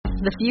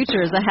The future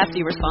is a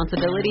hefty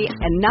responsibility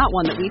and not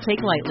one that we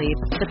take lightly.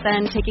 But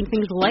then taking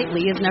things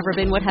lightly has never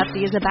been what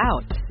Hefty is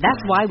about.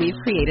 That's why we've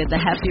created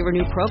the Hefty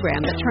Renew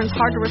program that turns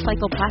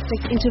hard-to-recycle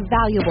plastics into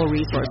valuable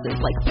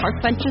resources like park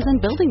benches and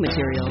building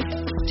materials.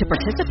 To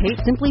participate,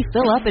 simply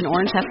fill up an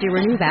orange Hefty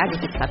Renew bag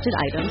with accepted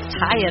items,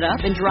 tie it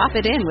up, and drop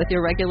it in with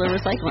your regular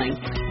recycling.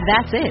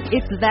 That's it.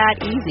 It's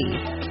that easy.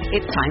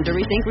 It's time to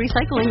rethink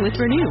recycling with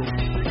Renew.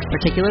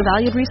 Particular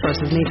valued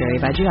resources may vary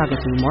by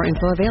geography. More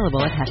info available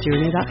at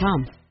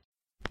heftyrenew.com.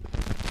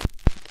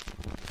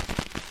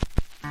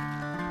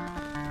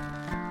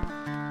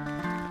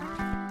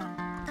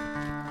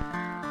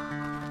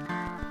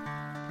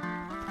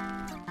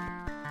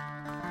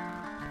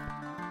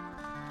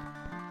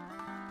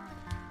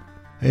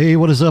 Hey,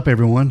 what is up,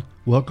 everyone?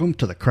 Welcome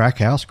to the Crack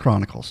House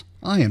Chronicles.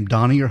 I am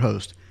Donnie, your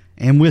host,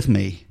 and with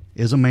me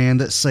is a man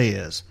that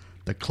says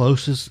the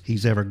closest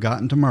he's ever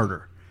gotten to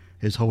murder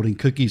is holding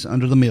cookies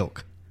under the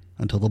milk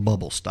until the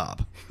bubbles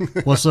stop.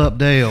 What's up,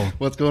 Dale?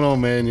 What's going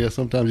on, man? Yeah,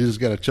 sometimes you just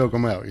got to choke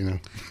them out, you know.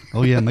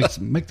 Oh, yeah,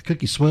 make the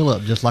cookies swell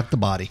up just like the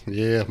body.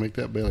 Yeah, make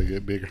that belly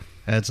get bigger.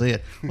 That's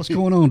it. What's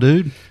going on,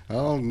 dude?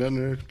 Oh, nothing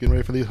there. Getting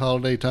ready for these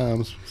holiday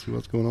times. See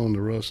what's going on,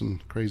 the rush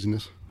and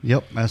craziness.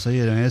 Yep, I see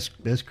it. And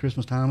it's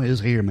Christmas time. It is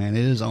here, man.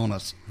 It is on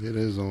us. It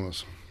is on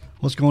us.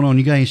 What's going on?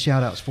 You got any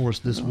shout-outs for us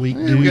this week,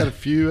 dude? We got a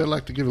few. I'd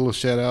like to give a little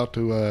shout-out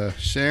to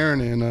Sharon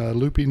and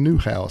Loopy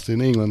Newhouse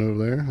in England over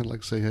there. I'd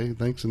like to say, hey,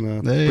 thanks, and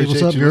appreciate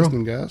what's up, you girl?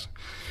 listening, guys.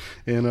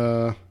 And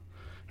to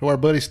our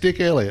buddy Stick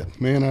Elliott.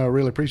 Man, I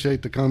really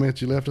appreciate the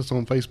comments you left us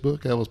on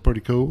Facebook. That was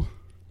pretty cool.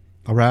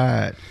 All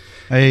right.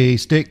 Hey,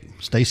 Stick,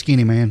 stay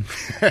skinny, man.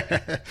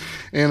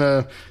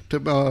 And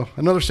to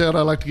another shout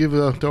I'd like to give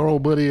to our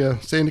old buddy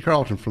Sandy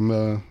Carlton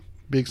from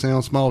Big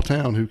Sound Small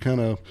Town, who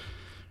kind of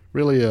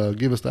really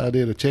give us the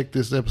idea to check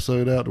this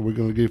episode out that we're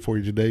going to give for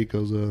you today,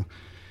 because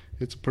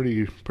it's a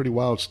pretty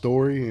wild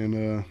story,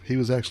 and he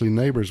was actually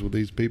neighbors with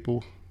these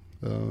people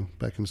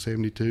back in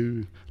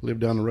 '72,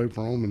 lived down the road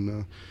from them,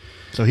 and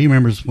so he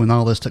remembers when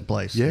all this took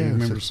place. Yeah, he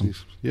remembers some.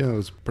 Yeah, it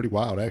was pretty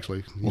wild,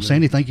 actually. Well,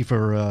 Sandy, thank you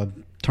for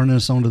turning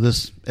us on to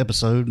this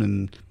episode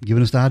and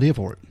giving us the idea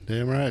for it.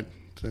 Damn right.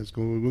 We're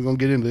going to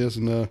get into this,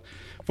 and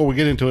before we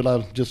get into it,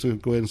 I'll just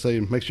go ahead and say,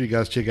 make sure you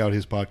guys check out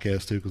his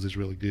podcast too, because it's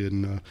really good,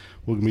 and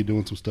we're going to be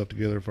doing some stuff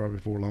together probably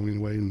before long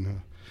anyway, and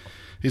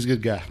he's a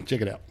good guy.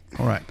 Check it out.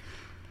 All right.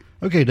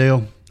 Okay,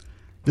 Dale.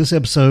 This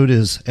episode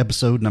is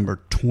episode number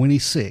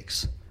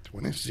 26.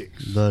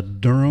 26. The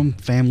Durham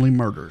Family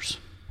Murders.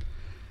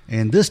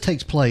 And this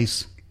takes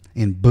place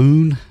in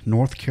Boone,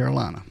 North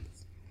Carolina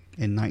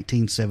in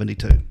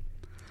 1972.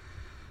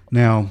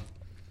 Now,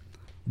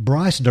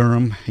 Bryce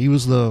Durham, he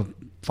was the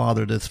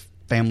father of this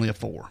family of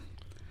four.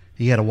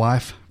 He had a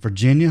wife,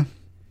 Virginia,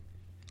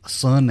 a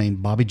son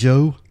named Bobby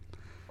Joe,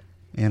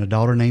 and a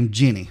daughter named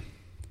Jenny.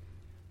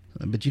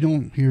 But you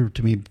don't hear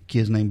too many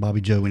kids named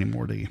Bobby Joe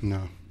anymore, do you?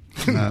 No.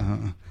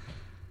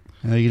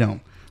 No, you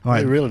don't. All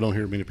right. You really don't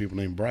hear many people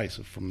named Bryce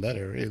from that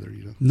area either.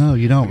 You know? No,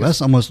 you don't.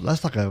 That's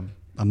like a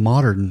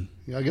modern.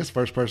 Yeah, I guess the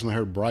first person I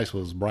heard Bryce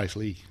was Bryce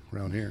Lee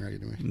around here.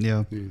 Anyway.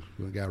 Yeah.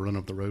 The guy running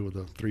up the road with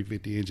a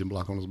 350 engine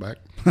block on his back.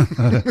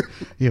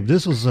 Yeah, but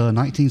this was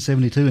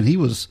 1972, and he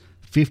was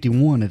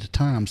 51 at the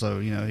time,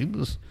 so, he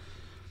was,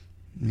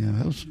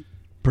 that was a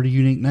pretty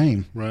unique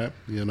name. Right.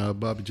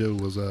 Bobby Joe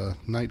was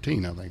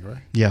 19, I think,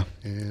 right? Yeah.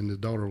 And his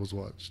daughter was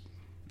what?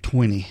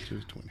 20. She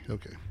was 20,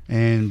 okay.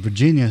 And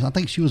Virginia, I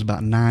think she was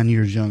about 9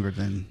 years younger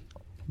than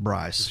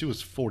Bryce. She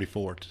was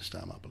 44 at this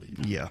time, I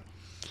believe. Yeah.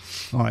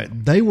 All right.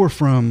 They were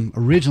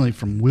originally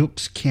from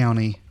Wilkes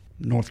County,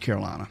 North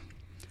Carolina.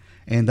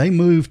 And they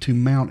moved to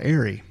Mount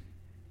Airy,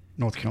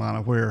 North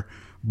Carolina, where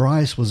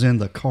Bryce was in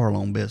the car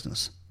loan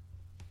business.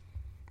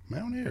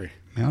 Mount Airy.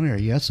 Mount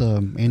Airy, yeah, that's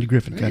Andy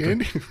Griffin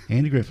country.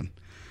 Andy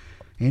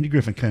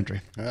Griffin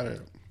country. I don't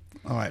know.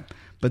 All right.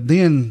 But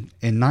then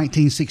in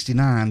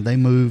 1969, they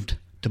moved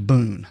to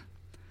Boone,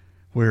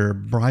 where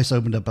Bryce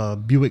opened up a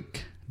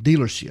Buick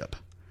dealership.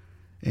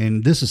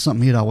 And this is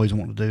something he'd always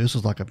wanted to do. This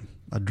was like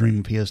a dream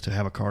of his to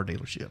have a car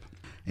dealership.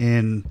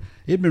 And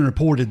it had been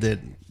reported that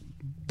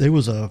there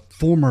was a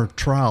former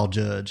trial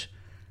judge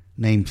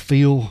named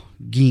Phil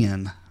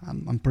Ginn.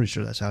 I'm pretty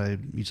sure that's how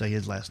you say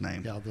his last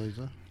name. Yeah, I believe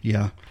so.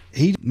 Yeah.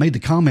 He made the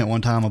comment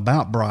one time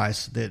about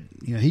Bryce that,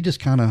 he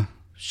just kind of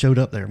showed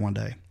up there one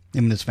day,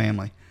 him and his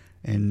family.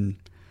 And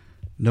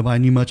nobody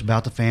knew much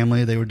about the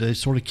family. They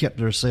sort of kept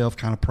themselves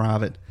kind of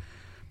private.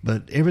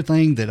 But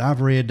everything that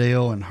I've read,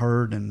 Dale, and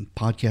heard, and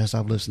podcasts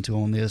I've listened to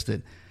on this,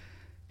 that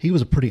he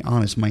was a pretty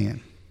honest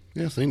man.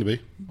 Yeah, seemed to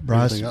be.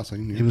 Bryce, Everything I've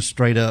seen, yeah. He was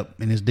straight up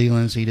in his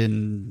dealings. He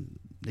didn't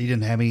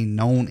have any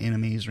known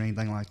enemies or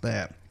anything like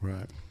that.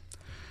 Right.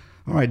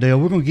 All right, Dale,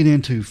 we're going to get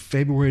into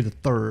February the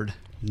 3rd,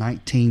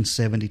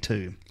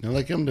 1972. Now,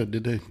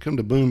 did they come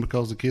to Boone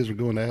because the kids were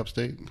going to App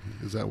State?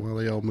 Is that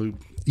why they all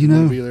moved? You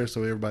know, be there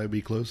so everybody would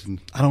be close. And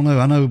I don't know.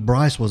 I know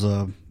Bryce was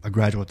a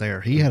graduate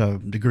there. He had a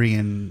degree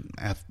in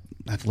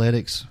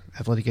athletic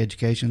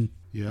education.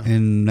 Yeah.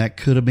 And that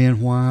could have been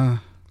why,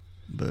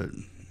 but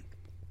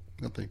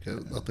I think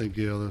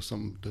yeah, there's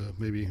something to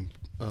maybe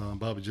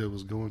Bobby Joe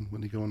was going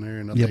when he going there,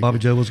 and I Yeah, think Bobby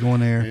Joe was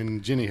going there.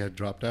 and Jenny had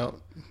dropped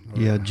out.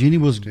 Yeah, Jenny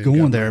was Jenny going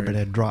got there, married. but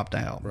had dropped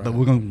out. Right. But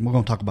we're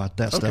gonna talk about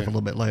that stuff Okay. a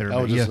little bit later. I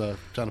But was yeah, just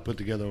trying to put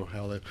together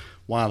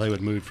why they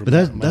would move from. but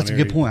Mount that's a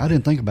good Airy. point. I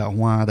didn't think about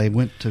why they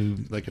went to.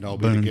 They could all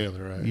be Boone.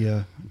 together, right?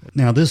 Yeah.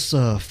 Now this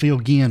Phil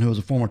Ginn, who was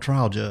a former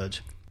trial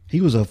judge, he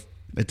was at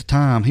the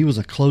time he was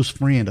a close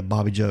friend of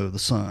Bobby Joe, the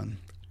son.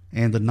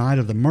 And the night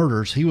of the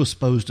murders, he was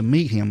supposed to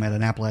meet him at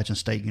an Appalachian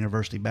State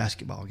University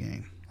basketball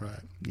game.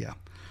 Right. Yeah.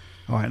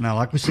 All right. Now,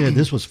 like we said,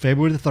 this was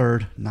February the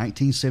 3rd,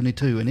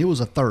 1972, and it was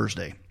a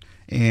Thursday.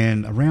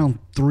 And around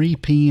 3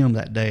 p.m.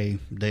 that day,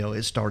 Dale,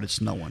 it started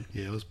snowing.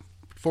 Yeah, it was.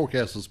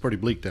 Forecast was pretty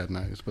bleak that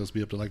night. It was supposed to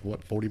be up to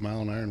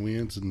 40-mile-an-hour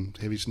winds and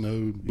heavy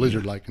snow,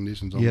 blizzard-like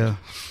conditions. Almost. Yeah.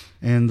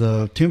 And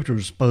the temperature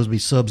was supposed to be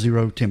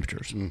sub-zero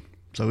temperatures.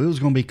 So it was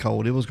going to be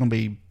cold. It was going to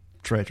be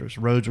treacherous.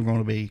 Roads were going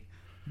to be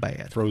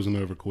bad. Frozen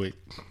over quick.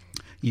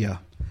 Yeah.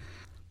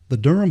 The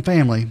Durham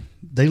family,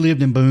 they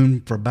lived in Boone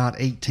for about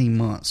 18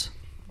 months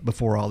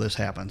before all this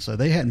happened. So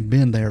they hadn't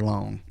been there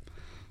long.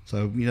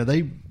 So, they...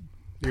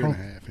 Year and a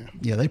half, yeah.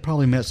 Yeah, they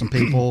probably met some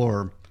people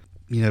or,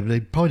 they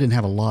probably didn't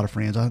have a lot of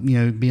friends,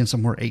 being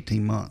somewhere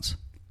 18 months.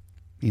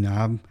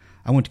 I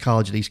went to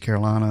college at East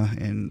Carolina,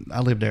 and I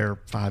lived there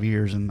 5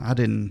 years,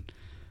 and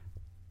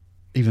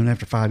even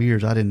after 5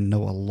 years, I didn't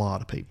know a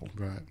lot of people.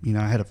 Right.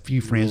 I had a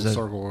few friends that...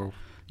 circle of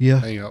Yeah.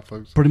 hangout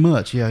folks. Pretty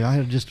much, yeah. I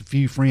had just a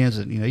few friends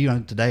that,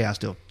 today I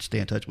still stay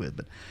in touch with,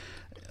 but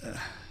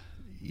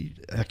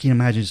I can't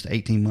imagine just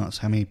 18 months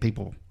how many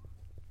people,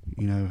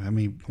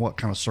 what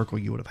kind of circle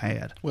you would have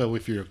had. Well,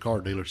 if you're a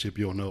car dealership,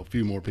 you'll know a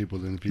few more people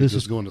than if you're This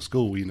just is- going to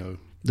school,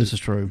 This is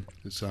true.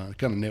 It's kind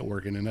of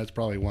networking, and that's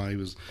probably why he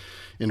was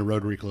in the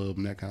Rotary Club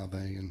and that kind of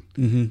thing. And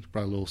Mm-hmm.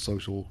 probably a little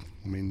social.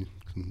 I mean,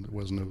 there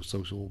was no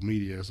social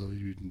media, so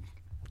you can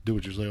do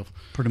it yourself.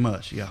 Pretty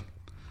much, yeah.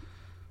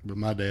 But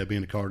my dad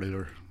being a car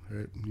dealer,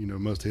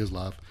 most of his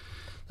life,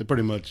 they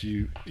pretty much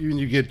you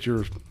get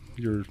your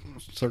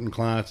certain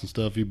clients and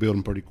stuff, you build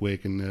them pretty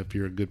quick, and if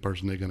you're a good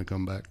person, they're going to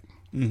come back.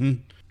 Mm-hmm.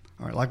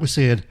 All right, like we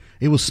said,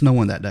 it was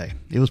snowing that day.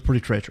 It was pretty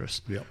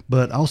treacherous. Yep.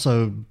 But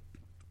also,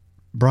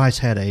 Bryce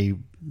had a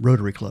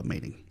Rotary Club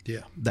meeting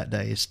Yeah. that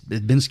day.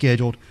 It'd been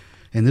scheduled,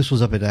 and this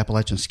was up at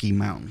Appalachian Ski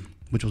Mountain,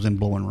 which was in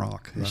Blowing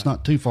Rock. It's Right.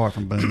 not too far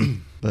from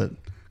Boone, but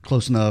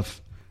close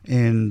enough.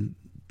 And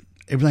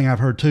everything I've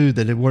heard, too,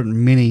 that there weren't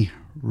many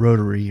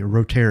Rotary or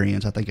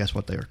Rotarians. I think that's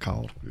what they are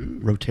called,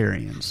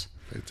 Rotarians.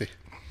 Fancy.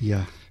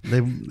 Yeah.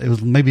 It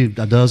was maybe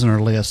a dozen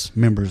or less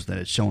members that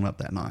had shown up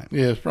that night.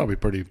 Yeah, it's probably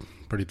pretty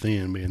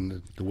thin,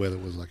 being the weather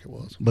was like it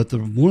was. But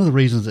one of the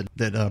reasons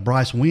that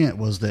Bryce went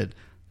was that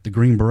the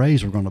Green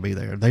Berets were going to be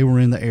there. They were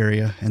in the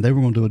area, and they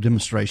were going to do a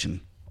demonstration,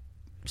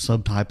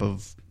 some type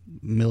of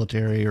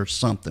military or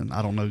something.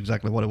 I don't know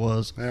exactly what it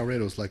was. I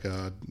read it was like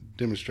a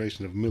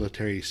demonstration of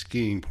military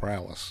skiing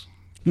prowess,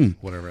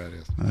 whatever that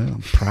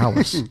is.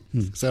 Prowess.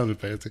 Sounded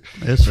fancy.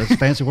 It's a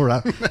fancy word.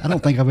 I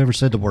don't think I've ever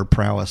said the word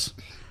prowess,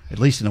 at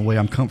least in a way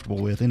I'm comfortable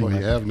with. Anyway,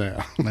 Well, you have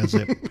now. That's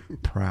it.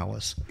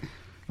 Prowess.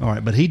 All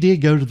right, but he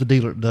did go to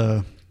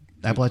the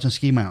Appalachian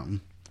Ski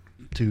Mountain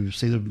to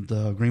see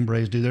the Green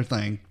Berets do their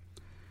thing,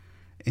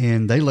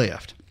 and they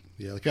left.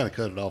 Yeah, they kind of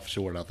cut it off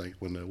short, I think,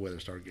 when the weather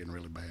started getting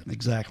really bad.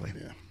 Exactly.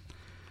 Yeah.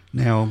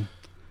 Now,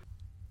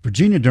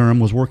 Virginia Durham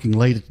was working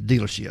late at the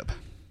dealership,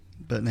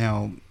 but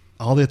now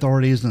all the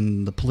authorities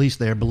and the police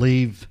there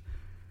believe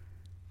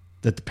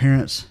that the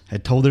parents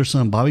had told their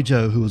son, Bobby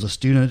Joe, who was a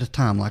student at the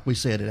time, like we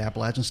said, at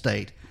Appalachian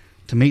State,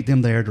 to meet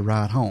them there to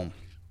ride home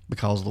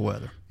because of the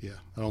weather. Yeah,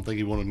 I don't think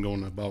he wanted him going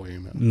to the ball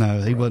game.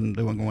 No, they wasn't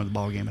going to the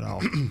ball game at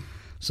all.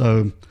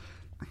 So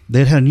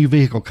they'd had a new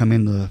vehicle come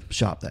in the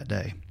shop that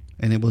day,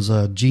 and it was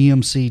a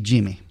GMC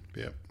Jimmy.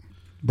 Yep.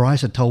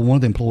 Bryce had told one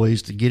of the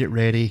employees to get it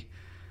ready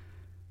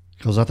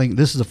because I think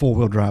this is a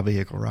four-wheel drive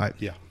vehicle, right?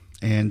 Yeah.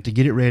 And to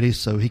get it ready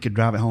so he could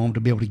drive it home to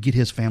be able to get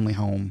his family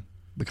home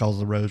because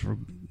the roads were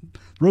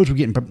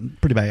getting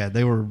pretty bad.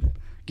 They were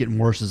getting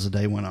worse as the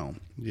day went on.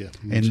 Yeah.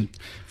 And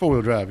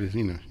four-wheel drive, that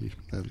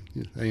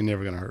ain't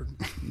never going to hurt.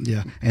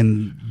 yeah,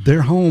 and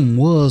their home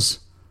was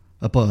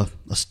up a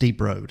steep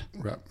road.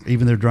 Right.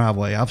 Even their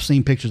driveway. I've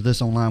seen pictures of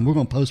this online. We're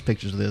going to post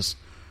pictures of this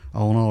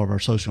on all of our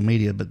social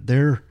media, but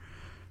their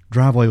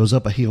driveway was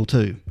up a hill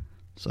too.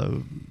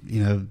 So,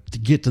 to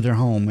get to their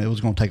home, it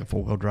was going to take a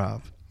four-wheel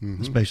drive,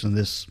 especially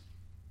in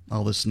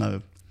all this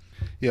snow.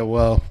 Yeah,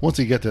 well, once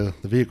he got the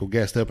vehicle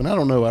gassed up, and I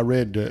don't know, I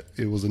read that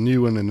it was a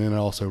new one, and then I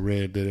also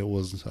read that it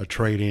was a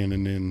trade-in,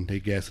 and then he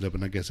gassed it up,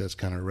 and I guess that's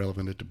kind of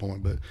irrelevant at the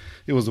point, but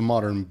it was a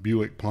modern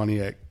Buick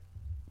Pontiac,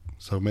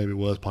 so maybe it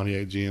was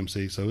Pontiac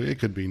GMC, so it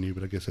could be new,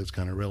 but I guess that's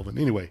kind of irrelevant.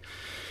 Anyway,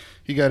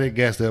 he got it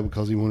gassed up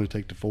because he wanted to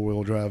take the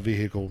four-wheel drive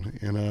vehicle,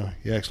 and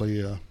he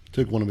actually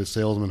took one of his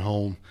salesmen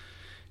home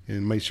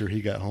and made sure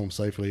he got home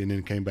safely, and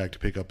then came back to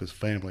pick up his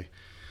family.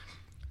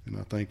 And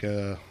I think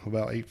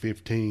about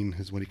 8:15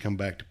 is when he come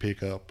back to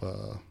pick up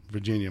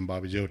Virginia and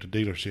Bobby Joe at the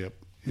dealership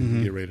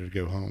and get ready to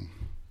go home.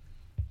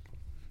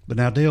 But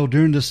now, Dale,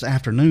 during this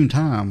afternoon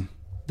time,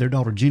 their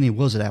daughter Jenny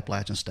was at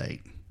Appalachian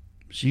State.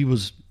 She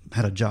was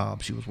had a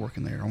job. She was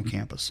working there on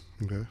campus.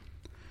 Okay.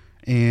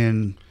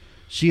 And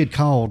she had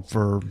called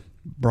for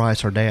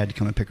Bryce, her dad, to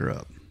come and pick her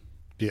up.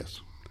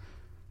 Yes.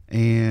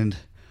 And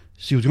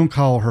she was going to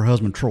call her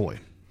husband, Troy.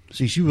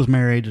 See, she was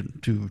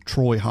married to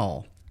Troy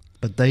Hall,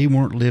 but they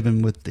weren't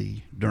living with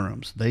the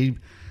Durhams. They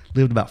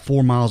lived about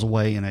 4 miles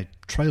away in a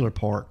trailer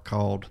park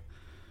called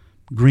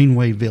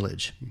Greenway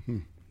Village. Mm-hmm.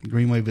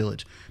 Greenway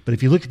Village. But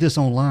if you look at this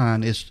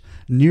online, it's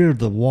near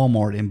the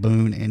Walmart in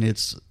Boone, and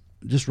it's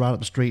just right up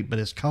the street, but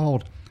it's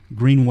called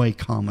Greenway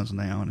Commons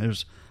now, and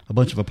there's a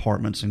bunch of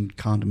apartments and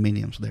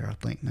condominiums there, I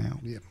think, now.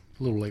 Yeah,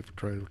 a little late for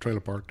trailer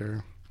park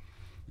there.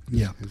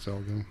 Yeah. It's all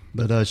good.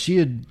 But she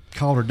had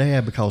called her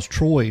dad because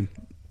Troy,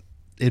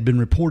 it had been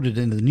reported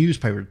in the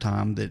newspaper at the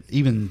time that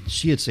even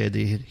she had said that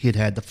he had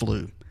had the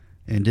flu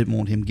and didn't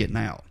want him getting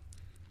out.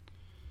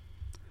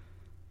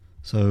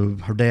 So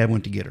her dad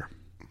went to get her.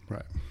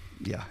 Right.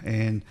 Yeah,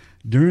 and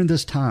during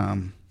this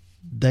time,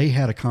 they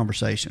had a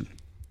conversation.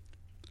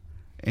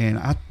 And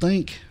I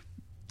think,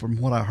 from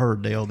what I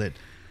heard, Dale, that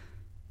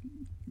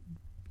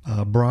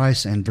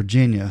Bryce and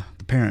Virginia,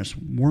 the parents,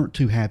 weren't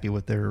too happy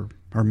with her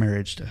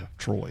marriage to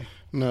Troy.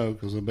 No,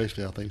 because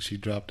basically I think she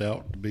dropped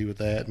out to be with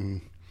that.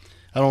 And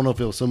I don't know if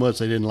it was so much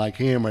they didn't like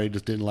him or they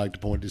just didn't like the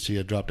point that she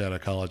had dropped out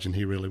of college and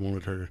he really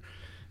wanted her,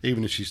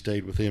 even if she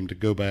stayed with him, to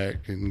go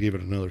back and give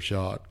it another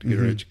shot to get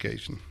her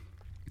education.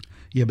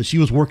 Yeah, but she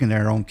was working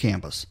there on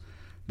campus.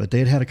 But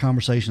they had a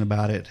conversation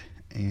about it,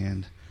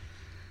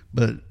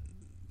 but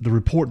the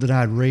report that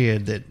I'd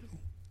read that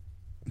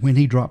when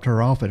he dropped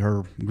her off at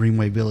her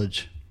Greenway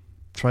Village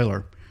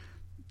trailer,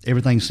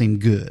 everything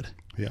seemed good.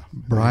 Yeah,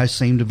 Bryce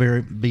seemed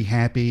to be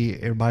happy.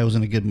 Everybody was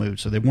in a good mood,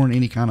 so there weren't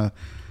any kind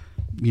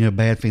of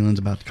bad feelings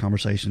about the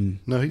conversation.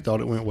 No, he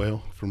thought it went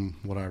well from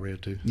what I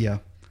read too. Yeah.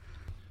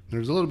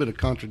 There's a little bit of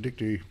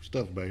contradictory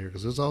stuff about here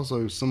because there's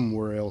also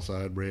somewhere else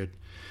I had read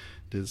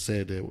that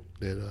said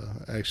that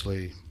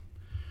actually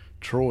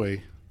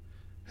Troy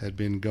had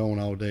been gone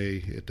all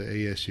day at the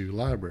ASU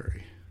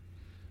library,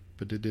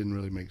 but it didn't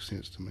really make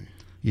sense to me.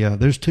 Yeah,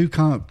 there's two.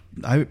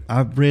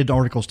 I've read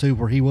articles too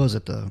where he was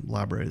at the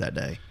library that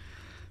day,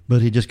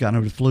 but he just got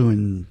over the flu,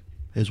 and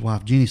his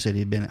wife Jenny said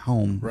he'd been at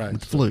home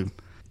with the flu.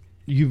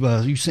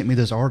 You sent me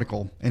this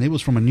article, and it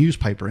was from a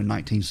newspaper in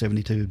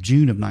 1972,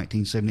 June of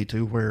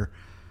 1972, where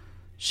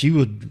she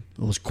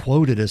was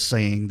quoted as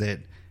saying that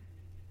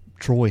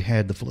Troy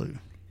had the flu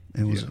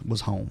and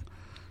was home.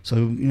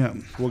 So,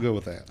 we'll go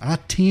with that. I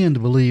tend to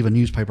believe a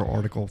newspaper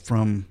article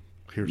from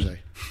hearsay.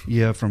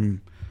 Yeah,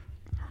 from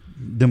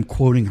them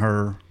quoting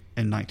her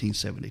in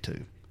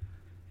 1972.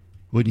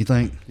 Wouldn't you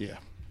think? Yeah.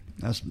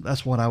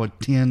 That's what I would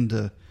tend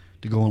to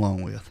go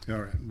along with.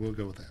 All right, we'll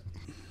go with that.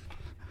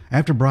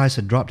 After Bryce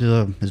had dropped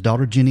his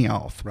daughter Jenny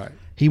off, right,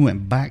 he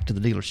went back to the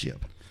dealership.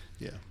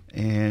 Yeah.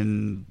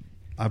 And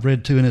I've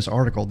read too in this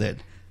article that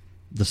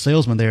the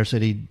salesman there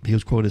said he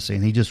was quoted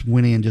saying he just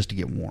went in just to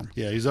get warm.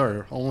 Yeah, he's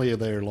only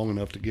there long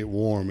enough to get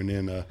warm, and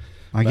then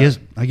I guess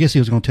he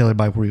was going to tell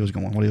everybody where he was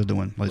going, what he was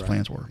doing, what his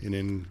plans were, and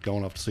then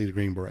going off to see the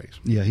Green Berets.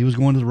 Yeah, he was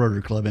going to the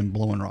Rotary Club in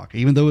Blowing Rock,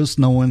 even though it's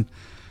snowing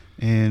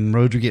and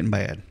roads are getting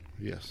bad.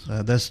 Yes,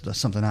 that's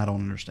something I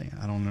don't understand.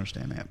 I don't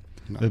understand that.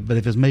 No. But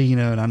if it's me,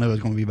 and I know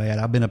it's going to be bad.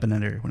 I've been up in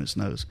that area when it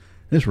snows.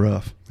 It's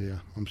rough. Yeah,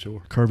 I'm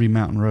sure. Curvy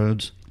mountain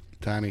roads.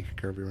 Tiny,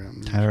 curvy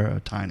mountain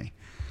roads. Tiny.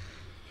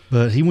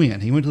 But he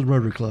went to the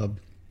Rotary Club.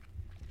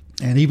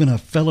 And even a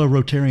fellow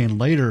Rotarian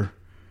later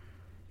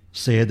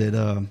said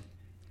that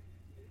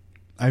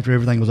after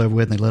everything was over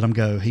with and they let him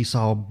go, he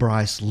saw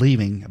Bryce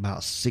leaving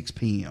about 6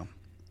 p.m.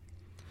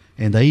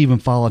 And they even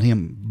followed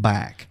him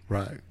back.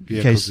 Right. Yeah,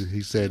 because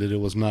he said that it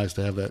was nice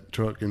to have that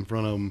truck in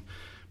front of him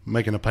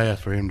making a path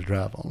for him to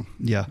drive on.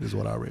 Yeah. Is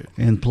what I read.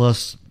 And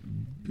plus,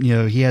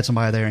 he had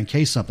somebody there in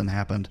case something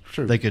happened.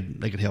 Sure. They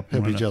could help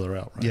each other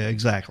out. Right? Yeah,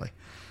 exactly.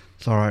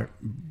 So, all right,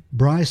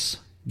 Bryce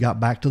got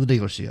back to the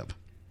dealership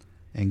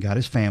and got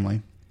his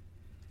family,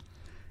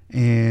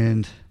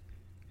 and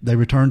they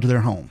returned to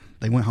their home.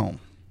 They went home,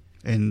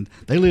 and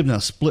they lived in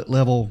a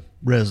split-level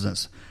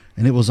residence,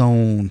 and it was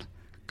on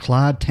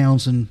Clyde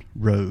Townsend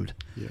Road,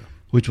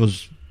 which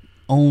was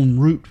on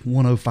Route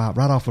 105,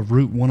 right off of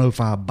Route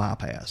 105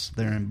 bypass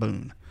there in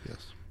Boone.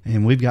 Yes.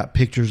 And we've got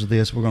pictures of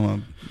this. We're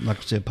going to, like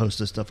I said, post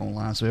this stuff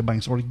online so everybody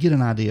can sort of get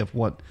an idea of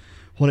what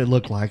it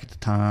looked like at the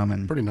time.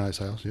 And pretty nice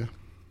house, yeah.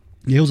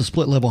 Yeah, it was a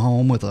split-level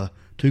home with a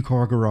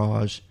 2-car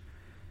garage.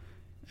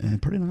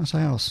 And pretty nice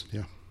house.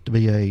 Yeah. To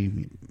be a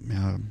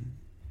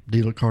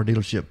car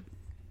dealership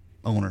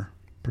owner.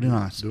 Pretty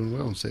nice. Doing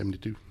well in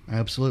 72.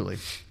 Absolutely.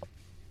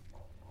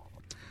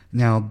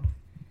 Now,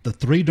 the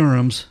 3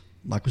 Durhams,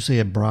 like we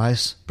said,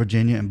 Bryce,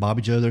 Virginia, and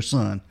Bobby Joe, their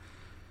son,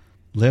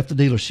 left the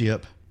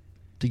dealership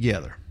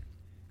together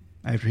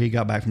after he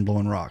got back from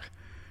Blowing Rock.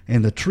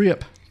 And the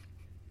trip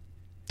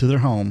to their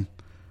home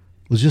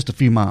was just a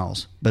few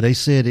miles, but they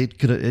said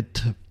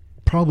it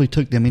probably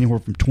took them anywhere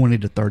from 20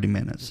 to 30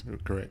 minutes.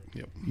 Correct,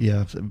 yep.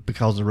 Yeah,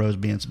 because the roads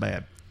being so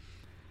bad.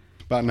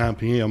 About 9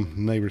 p.m.,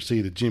 neighbors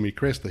see that Jimmy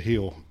crest the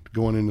hill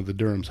going into the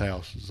Durham's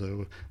house.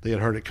 So they had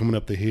heard it coming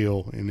up the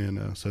hill, and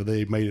then so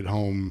they made it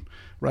home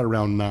right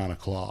around 9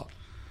 o'clock.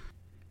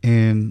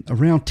 And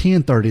around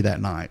 10:30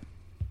 that night,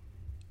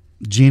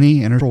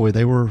 Jenny and Troy,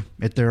 they were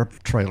at their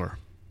trailer,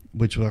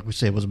 which, like we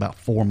said, was about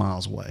 4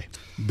 miles away.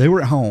 They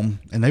were at home,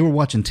 and they were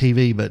watching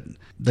TV, but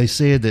they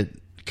said that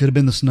it could have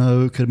been the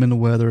snow, could have been the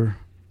weather,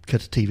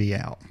 cut the TV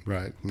out.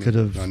 Right. Could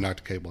have. I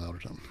knocked the cable out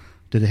or something.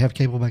 Did they have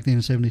cable back then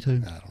in 72? I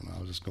don't know. I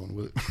was just going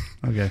with it.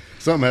 Okay.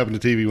 Something happened.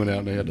 The TV went out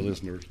and they had the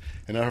listeners.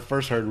 And I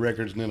first heard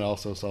records, and then I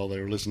also saw they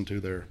were listening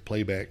to their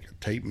playback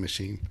tape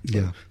machine.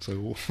 Yeah.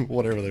 So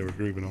whatever they were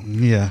grooving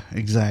on. Yeah,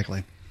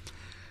 exactly.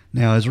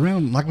 Now, it's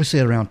around, like we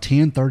said, around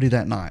 10:30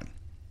 that night,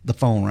 the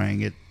phone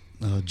rang at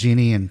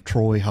Jenny and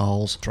Troy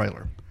Hall's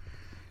trailer.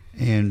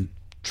 And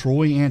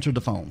Troy answered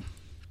the phone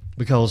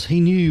because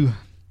he knew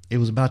it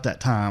was about that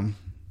time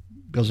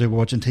because they were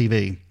watching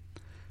TV,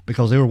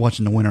 because they were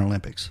watching the Winter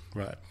Olympics.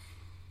 Right.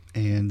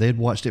 And they'd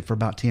watched it for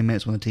about 10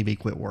 minutes when the TV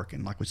quit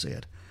working, like we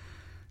said.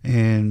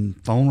 And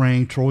phone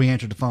rang. Troy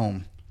answered the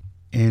phone.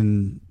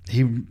 And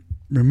he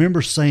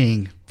remembers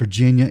saying,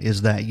 "Virginia,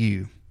 is that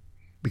you?"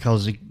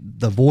 Because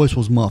the voice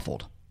was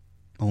muffled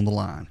on the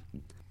line.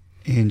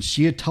 And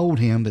she had told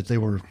him that there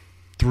were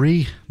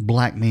 3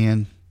 black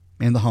men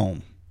in the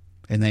home.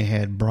 And they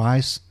had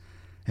Bryce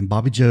and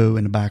Bobby Joe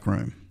in the back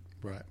room.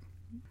 Right.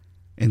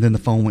 And then the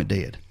phone went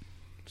dead.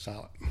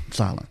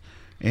 Silent.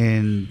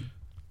 And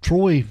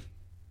Troy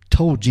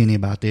told Jenny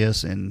about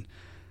this, and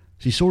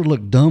she sort of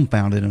looked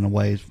dumbfounded in a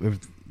way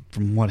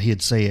from what he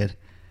had said.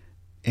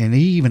 And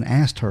he even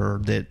asked her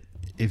that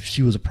if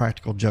she was a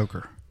practical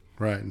joker.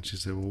 Right. And she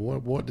said, well,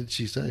 what did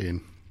she say?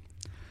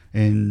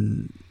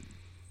 And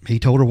he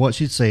told her what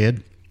she'd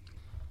said.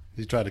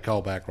 He tried to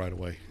call back right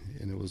away,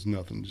 and it was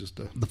nothing.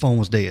 The phone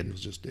was dead. It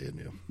was just dead,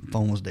 yeah. The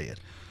phone was dead.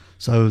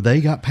 So they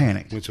got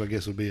panicked. Which I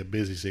guess would be a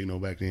busy signal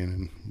back then,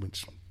 and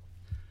which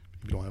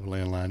if you don't have a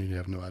landline, you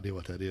have no idea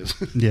what that is.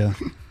 Yeah.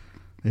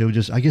 It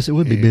would I guess it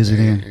would be busy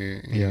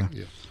then. Yeah.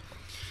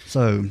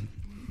 So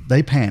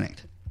they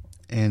panicked,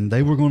 and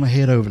they were going to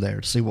head over there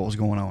to see what was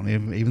going on.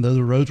 Even though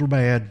the roads were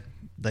bad,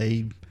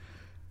 they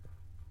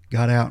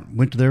got out,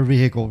 went to their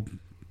vehicle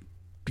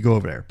to go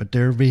over there, but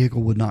their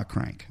vehicle would not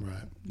crank.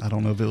 Right. I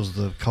don't know if it was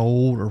the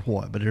cold or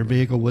what, but their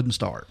vehicle wouldn't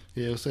start.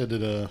 Yeah, it said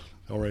that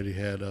already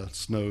had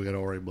snow had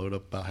already blown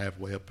up about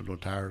halfway up in the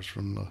tires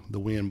from the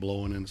wind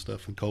blowing and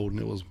stuff and cold, and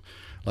it was,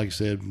 like you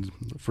said,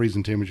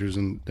 freezing temperatures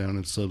and down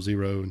in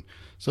sub-zero. And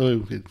so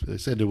they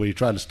said that when you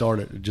tried to start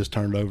it, it just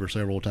turned over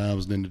several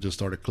times, and then it just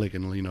started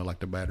clicking, like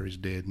the battery's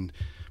dead, and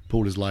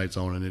pulled his lights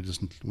on, and it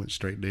just went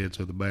straight dead.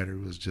 So the battery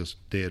was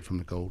just dead from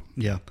the cold.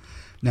 Yeah.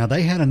 Now,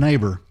 they had a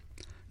neighbor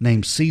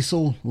named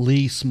Cecil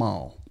Lee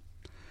Small.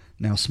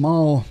 Now,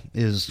 Small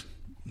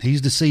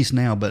he's deceased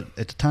now, but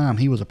at the time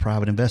he was a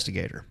private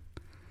investigator.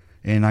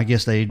 And I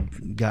guess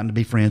they'd gotten to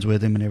be friends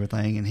with him and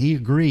everything, and he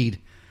agreed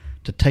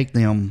to take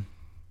them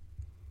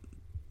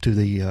to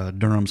the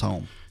Durham's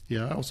home.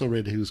 Yeah, I also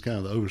read that he was kind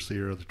of the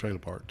overseer of the trailer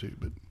park too,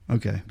 but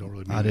okay, don't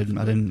really. I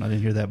didn't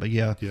hear that, but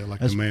yeah,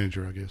 like the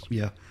manager, I guess.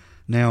 Yeah.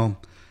 Now,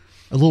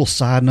 a little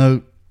side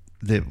note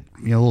that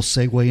a little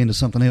segue into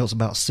something else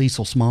about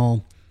Cecil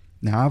Small.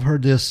 Now, I've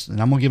heard this,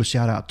 and I'm gonna give a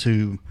shout out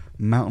to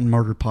Mountain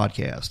Murder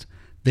Podcast.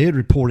 They had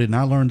reported, and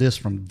I learned this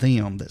from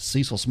them, that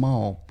Cecil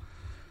Small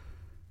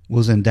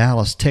was in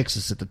Dallas,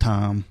 Texas at the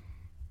time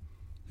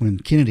when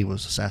Kennedy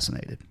was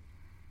assassinated.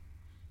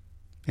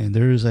 And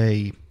there is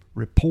a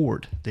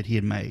report that he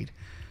had made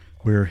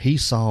where he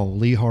saw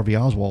Lee Harvey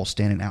Oswald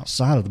standing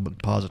outside of the book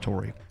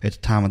depository at the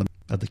time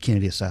of the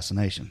Kennedy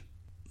assassination.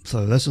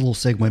 So that's a little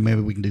segue.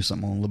 Maybe we can do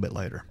something on a little bit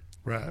later.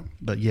 Right.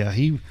 But yeah,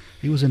 he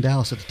was in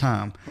Dallas at the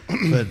time.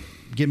 But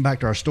getting back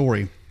to our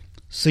story,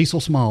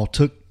 Cecil Small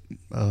took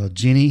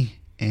Jenny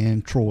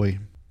and Troy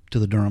to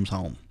the Durham's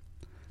home.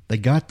 They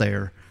got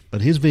there,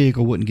 but his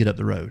vehicle wouldn't get up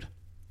the road.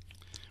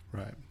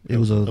 Right. It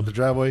was up the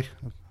driveway.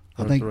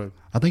 I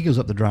think it was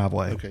up the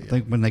driveway. Okay. Yeah. I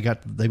think when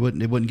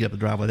it wouldn't get up the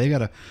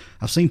driveway.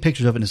 I've seen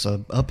pictures of it, and it's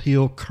a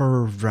uphill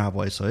curved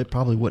driveway, so it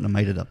probably wouldn't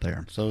have made it up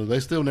there. So they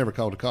still never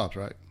called the cops,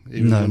 right? They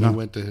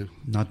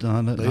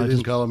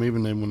didn't call them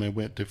even then when they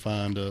went to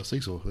find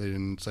Cecil. They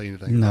didn't say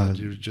anything. No, about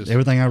it. Just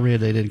everything I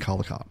read, they didn't call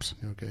the cops.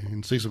 Okay,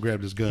 and Cecil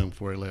grabbed his gun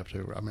before he left. I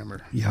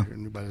remember. Yeah,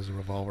 everybody has a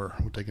revolver.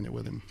 We're taking it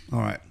with him. All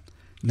right.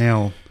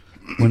 Now,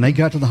 when they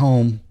got to the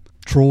home,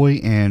 Troy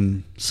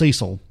and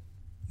Cecil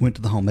went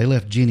to the home. They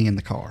left Jenny in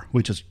the car,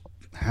 which is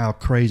how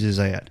crazy is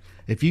that?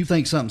 If you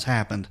think something's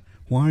happened,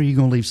 why are you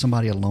going to leave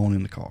somebody alone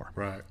in the car?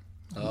 Right.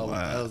 That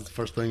was the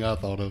first thing I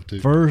thought of too.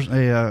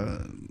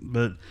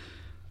 But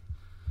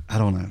I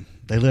don't know.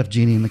 They left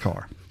Jenny in the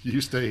car.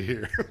 You stay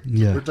here.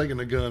 Yeah. We're taking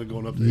the gun and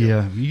going up there.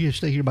 Yeah, you just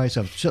stay here by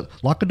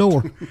yourself. Lock the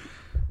door.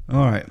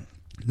 All right.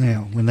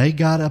 Now, when they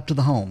got up to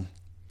the home,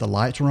 the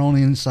lights were on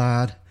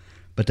inside,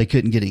 but they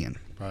couldn't get in.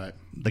 Right.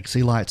 They could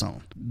see lights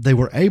on. They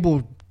were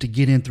able to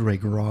get in through a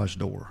garage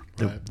door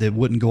that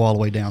wouldn't go all the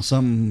way down.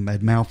 Something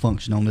had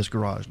malfunctioned on this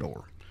garage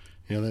door.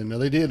 Yeah,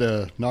 they did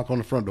knock on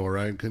the front door,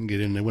 right? Couldn't get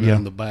in. They went out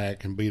in the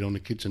back and beat on the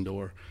kitchen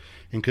door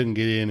and couldn't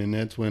get in. And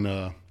that's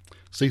when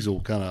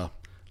Cecil kind of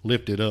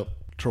lifted up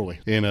Troy.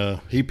 And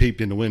he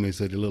peeped in the window and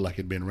said it looked like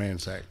it'd been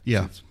ransacked.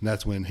 Yeah. And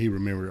that's when he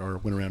remembered or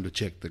went around to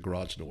check the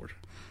garage door.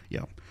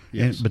 Yeah.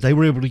 Yes. But they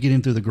were able to get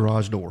in through the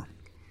garage door,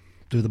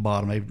 through the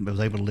bottom. They was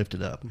able to lift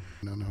it up.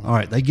 No. All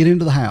right. They get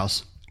into the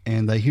house,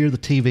 and they hear the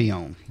TV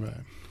on. Right.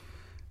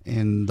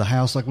 And the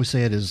house, like we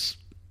said, is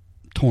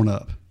torn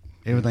up.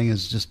 Everything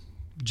is just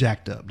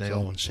jacked up, It's Dale.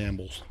 all in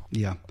shambles.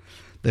 Yeah.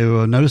 They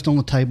were noticed on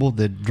the table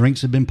that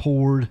drinks had been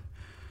poured,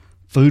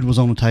 food was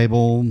on the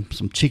table,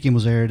 some chicken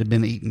was there that had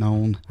been eaten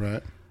on,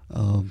 Right.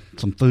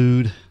 some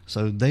food.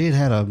 So they had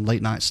had a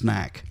late night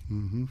snack,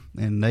 Mm-hmm.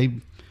 and they,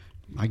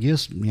 I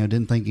guess,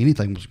 didn't think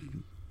anything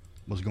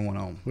was going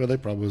on. Well, they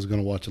probably was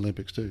going to watch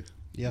Olympics too.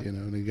 Yeah.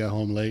 And they got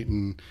home late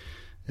and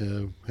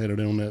had it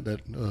on that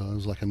it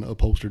was like an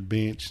upholstered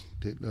bench.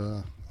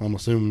 That, I'm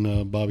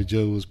assuming Bobby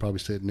Joe was probably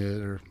sitting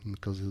there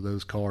because of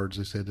those cards.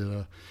 They said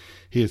that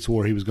he had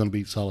swore he was going to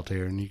beat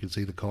solitaire, and you could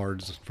see the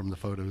cards from the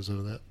photos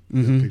of that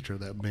picture of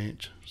that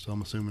bench. So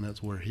I'm assuming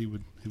that's where he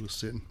was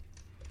sitting.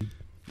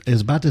 It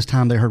was about this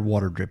time they heard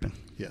water dripping.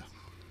 Yeah.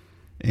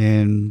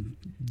 And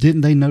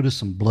didn't they notice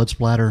some blood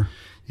splatter?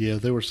 Yeah,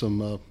 there was some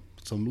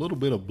little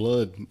bit of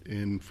blood,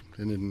 and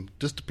it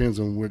just depends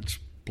on which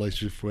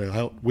place you're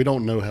from. We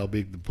don't know how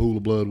big the pool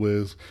of blood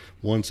was.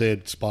 One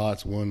said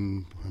spots,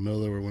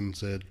 another one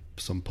said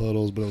some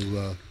puddles, but it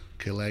was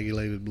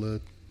coagulated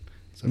blood.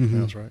 Is that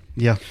pronounced right?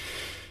 Yeah.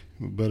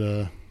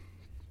 But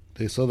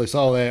they saw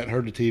that,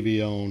 heard the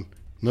TV on,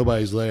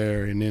 nobody's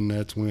there, and then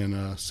that's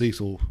when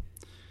Cecil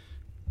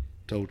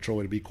told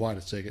Troy to be quiet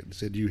a second. He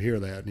said, "Do you hear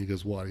that?" And he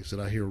goes, "What?" He said,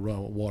 "I hear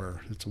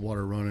water. It's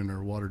water running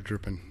or water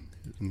dripping."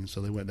 And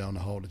so they went down the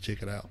hall to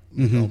check it out.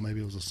 They thought maybe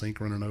it was a sink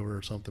running over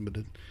or something, but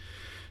and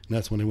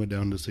that's when they went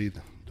down to see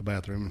the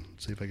bathroom and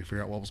see if they could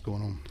figure out what was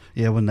going on.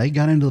 Yeah, when they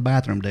got into the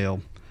bathroom,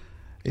 Dale,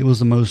 it was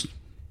the most,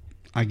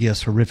 I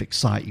guess, horrific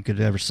sight you could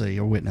ever see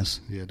or witness.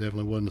 Yeah,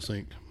 definitely wasn't a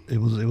sink. It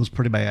was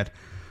pretty bad.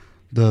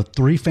 The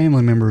three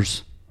family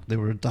members that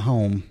were at the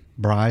home,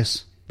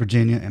 Bryce,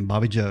 Virginia, and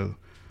Bobby Joe,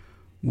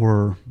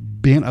 were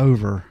bent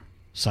over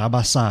side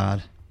by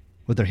side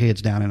with their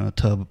heads down in a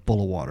tub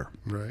full of water.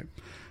 Right.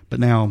 But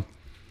now,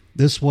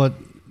 this is what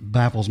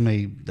baffles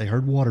me. They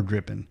heard water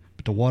dripping,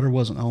 but the water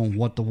wasn't on.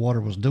 What the water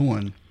was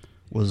doing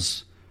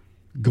was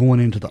going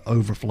into the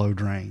overflow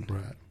drain.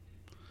 Right.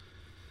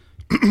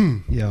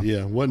 Yeah.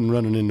 Yeah, wasn't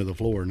running into the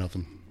floor or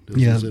nothing.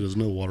 There's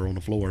no water on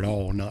the floor at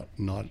all, not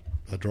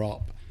a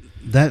drop.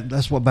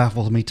 That's what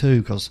baffles me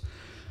too, because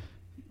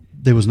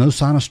there was no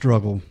sign of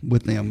struggle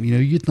with them.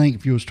 You'd think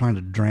if you was trying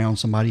to drown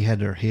somebody, had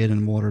their head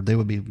in water, there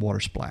would be water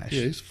splash.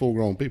 Yeah, he's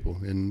full-grown people,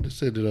 and they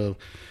said that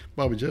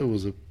Bobby Joe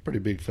was a pretty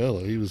big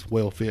fella. He was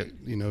well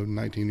fit,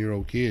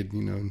 19-year-old kid,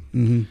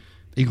 Mm-hmm.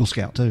 Eagle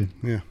Scout too.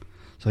 Yeah,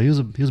 So he was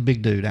a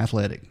big dude,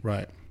 athletic.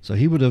 right. So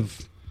he would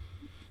have,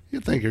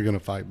 You'd think you're going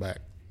to fight back.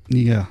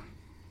 yeah,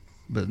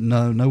 but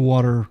no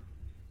water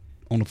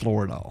on the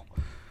floor at all.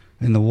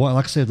 And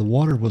like I said, the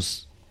water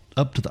was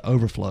up to the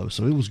overflow,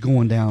 so it was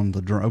going down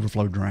the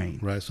overflow drain.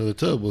 Right, so the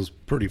tub was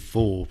pretty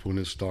full when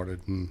it started,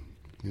 and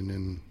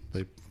then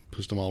they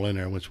pushed them all in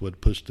there, which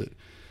would push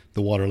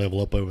the water level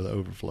up over the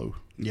overflow.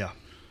 Yeah.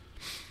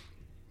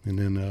 And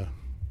then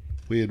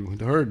we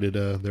had heard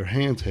that their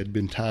hands had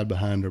been tied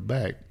behind their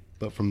back,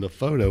 but from the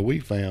photo we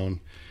found,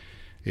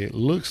 it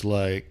looks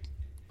like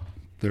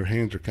their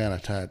hands are kind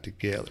of tied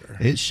together.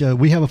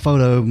 We have a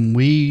photo, and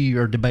we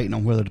are debating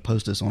on whether to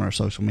post this on our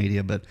social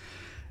media, but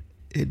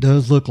it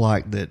does look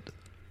like that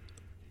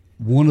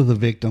one of the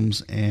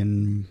victims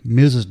and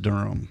Mrs.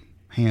 Durham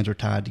hands are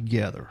tied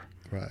together.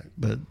 Right.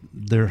 But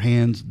their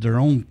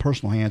own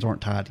personal hands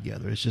aren't tied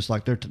together. It's just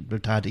like they're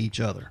tied to each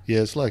other. Yeah,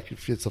 it's like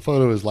if it's a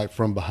photo is like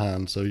from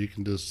behind, so you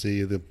can just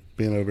see the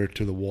bent over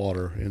to the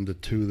water, and the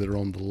two that are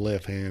on the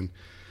left hand.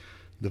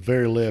 The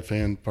very left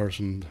hand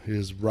person,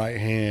 his right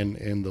hand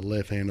and the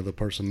left hand of the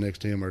person next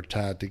to him are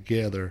tied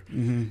together,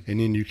 and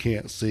then you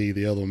can't see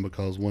the other one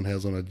because one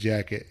has on a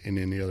jacket, and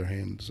then the other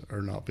hands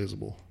are not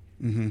visible.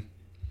 Mm-hmm.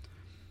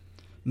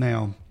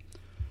 Now,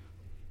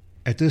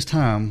 at this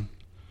time,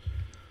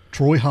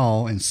 Troy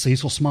Hall and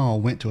Cecil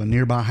Small went to a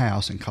nearby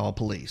house and called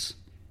police.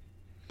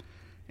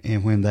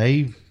 And when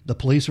the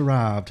police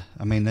arrived,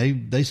 I mean,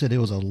 they said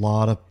there was a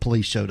lot of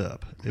police showed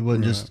up. It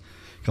wasn't just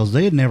because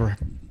they had never.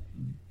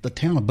 The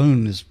town of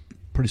Boone is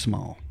pretty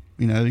small.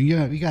 You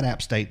got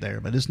App State there,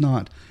 but it's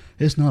not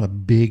a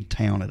big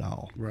town at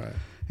all. Right.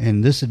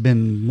 And this had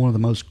been one of the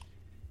most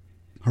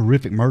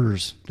horrific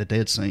murders that they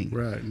had seen.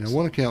 Right. Now,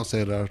 one account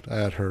said I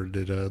had heard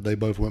that they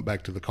both went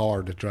back to the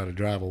car to try to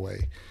drive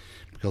away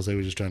because they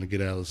were just trying to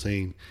get out of the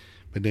scene.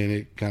 But then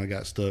it kind of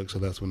got stuck, so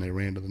that's when they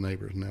ran to the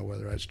neighbors. Now,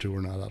 whether that's true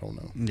or not, I don't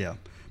know. Yeah.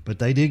 But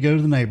they did go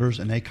to the neighbors,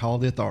 and they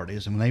called the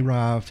authorities. And when they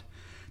arrived,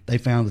 they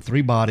found the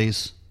three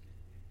bodies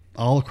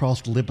all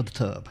across the lip of the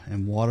tub,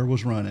 and water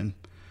was running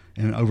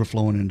and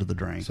overflowing into the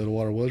drain. So the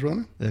water was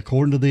running?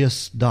 According to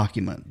this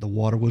document, the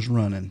water was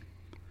running.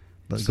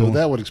 But So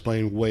that would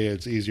explain why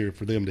it's easier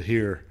for them to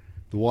hear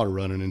the water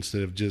running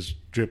instead of just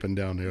dripping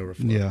down the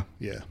overflow. Yeah.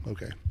 Yeah,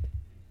 okay.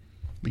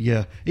 But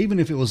yeah, even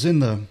if it was in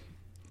the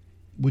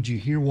would you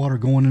hear water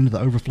going into the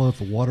overflow if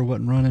the water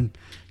wasn't running?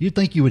 You'd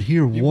think you would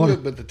hear You water.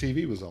 would, but the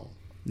TV was on.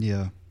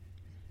 Yeah.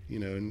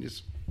 And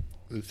it's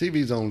the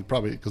TV's on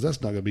probably because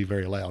that's not going to be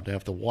very loud now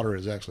if the water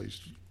is actually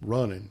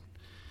running.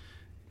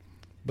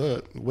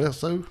 But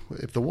so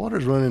if the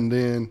water's running,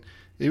 then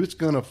it's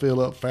going to fill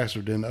up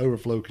faster than the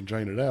overflow can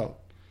drain it out.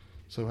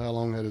 So how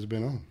long has it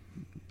been on?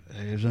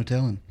 There's no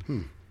telling.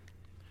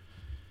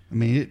 I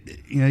mean,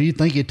 you'd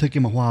think it took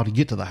him a while to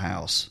get to the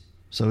house.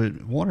 So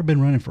water had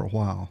been running for a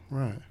while.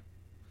 Right.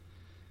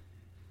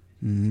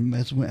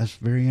 That's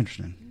very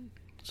interesting.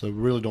 So we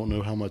really don't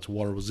know how much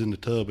water was in the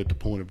tub at the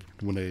point of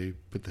when they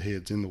put the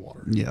heads in the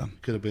water. Yeah.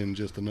 Could have been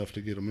just enough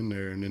to get them in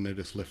there, and then they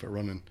just left it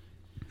running.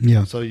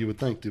 Yeah. So you would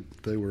think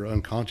that they were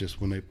unconscious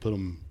when they put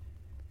them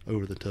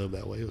over the tub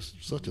that way. It was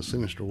such a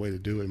sinister way to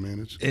do it,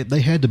 man.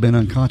 They had to have been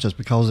unconscious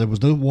because there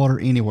was no water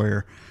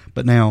anywhere.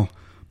 But now,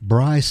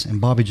 Bryce and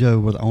Bobby Joe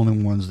were the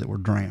only ones that were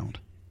drowned.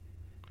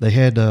 They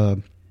had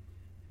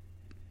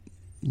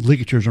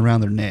ligatures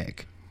around their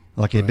neck,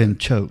 like they'd been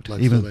choked. So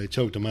they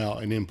choked them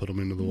out and then put them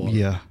into the water.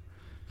 Yeah,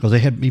 because they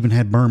had even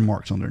had burn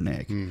marks on their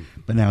neck.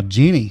 But now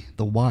Jenny,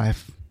 the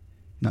wife,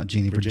 not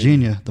Jenny,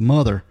 Virginia, the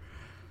mother,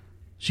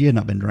 she had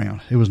not been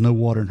drowned. There was no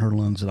water in her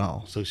lungs at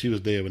all. So she was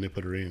dead when they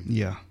put her in.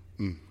 Yeah.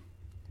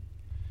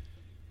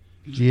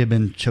 She had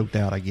been choked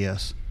out, I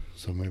guess.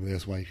 So maybe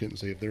that's why you couldn't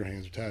see if their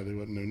hands were tied. There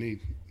wasn't no need.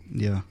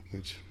 Yeah.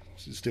 Which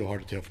is still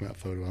hard to tell from that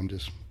photo. I'm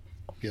just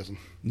guessing.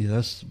 Yeah,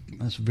 that's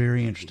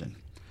very interesting.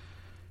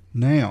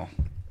 Now,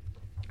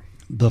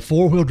 the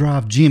 4-wheel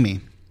drive Jimmy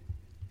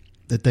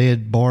that they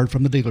had borrowed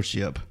from the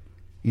dealership,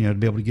 to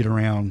be able to get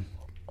around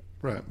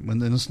right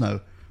when in the snow,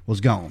 was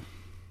gone.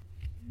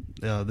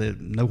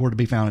 Nowhere to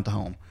be found at the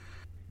home.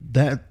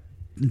 That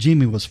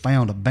Jimmy was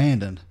found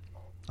abandoned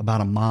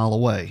about a mile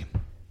away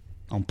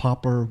on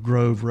Poplar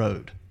Grove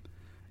Road.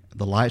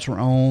 The lights were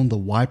on, the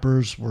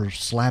wipers were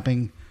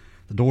slapping,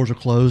 the doors were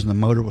closed, and the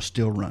motor was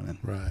still running.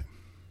 Right.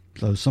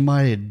 So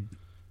somebody had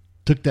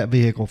took that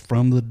vehicle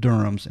from the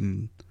Durhams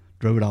and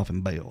drove it off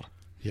and bailed.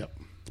 Yep.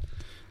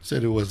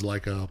 Said it was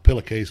like a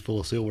pillowcase full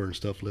of silver and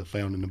stuff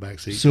found in the back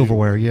seat.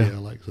 Silverware, yeah. Yeah,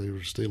 like they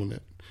were stealing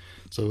it.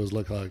 So it was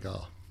like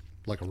a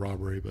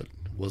robbery, but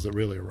was it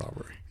really a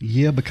robbery?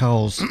 Yeah,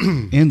 because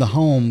in the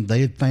home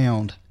they had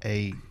found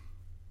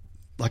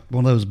like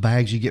one of those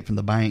bags you get from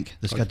the bank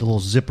that's got the little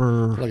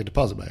zipper. Like a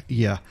deposit bag.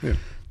 Yeah.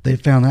 They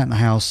had found that in the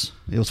house.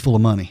 It was full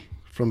of money.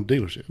 From the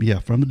dealership. Yeah,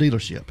 from the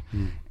dealership.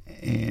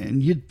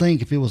 And you'd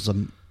think if it was a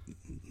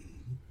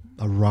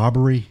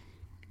robbery,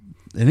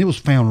 and it was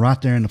found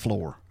right there in the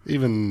floor.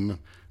 Even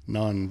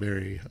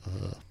very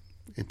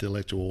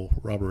intellectual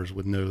robbers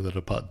would know that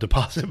a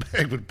deposit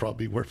bag would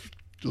probably be worth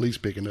at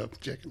least picking up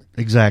and checking it.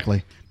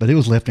 Exactly. But it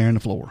was left there in the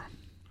floor.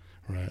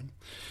 Right.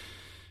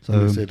 So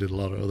and they said that a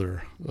lot of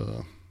other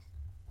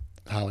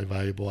highly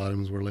valuable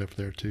items were left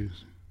there too.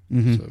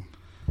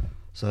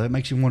 So that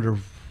makes you wonder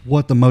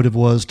what the motive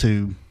was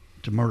to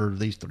murder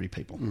these 3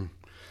 people.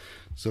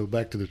 So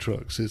back to the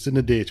trucks. It's in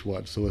the ditch,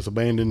 so it's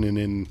abandoned, and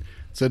then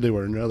said there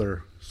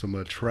were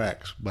some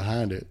tracks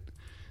behind it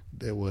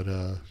that would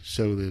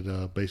show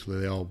that basically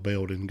they all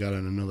bailed and got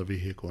in another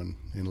vehicle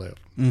and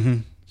left.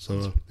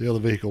 So the other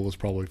vehicle was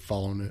probably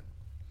following it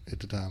at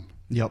the time.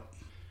 Yep.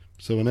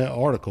 So in that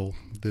article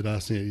that I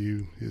sent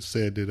you, it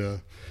said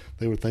that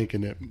they were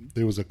thinking that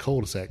there was a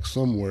cul-de-sac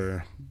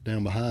somewhere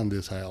down behind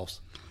this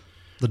house.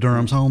 The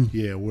Durham's home?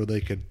 Yeah, where they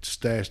could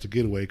stash the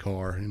getaway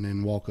car and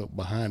then walk up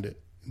behind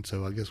it. And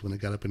so I guess when they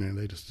got up in there,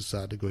 they just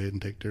decided to go ahead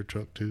and take their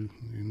truck too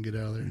and get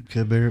out of there.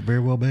 Could very, very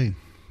well be.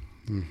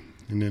 And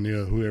then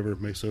whoever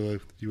makes, so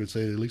you would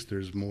say at least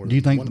there's more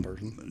than one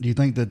person. Do you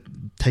think that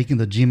taking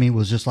the Jimmy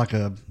was just like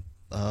a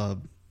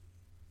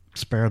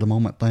spare of the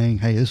moment thing?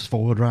 Hey, this is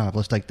 4-wheel drive.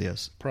 Let's take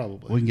this.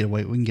 Probably. We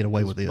can get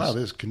away with this. Wow,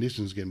 this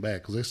condition's getting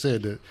bad because they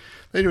said that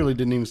they really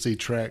didn't even see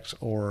tracks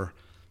or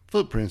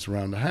footprints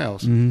around the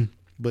house,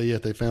 but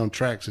yet they found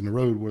tracks in the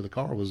road where the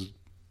car was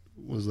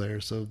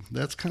there. So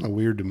that's kind of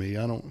weird to me.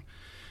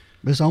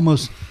 It's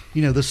almost,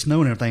 the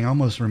snow and everything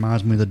almost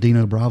reminds me of the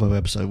Dino Bravo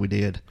episode we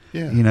did.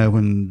 Yeah.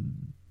 When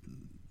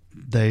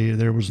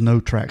there was no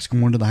tracks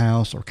going to the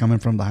house or coming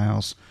from the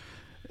house,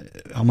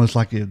 almost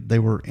like they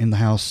were in the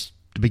house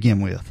to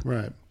begin with.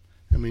 Right.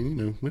 I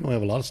mean, we don't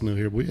have a lot of snow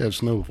here, but we have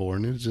snow before,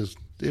 and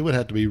it would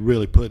have to be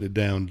really putting it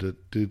down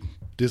to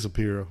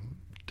disappear,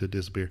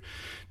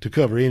 to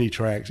cover any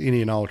tracks,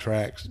 any and all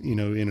tracks, in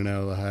and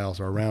out of the house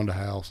or around the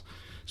house,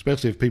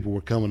 especially if people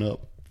were coming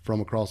up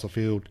from across the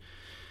field.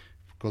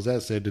 Because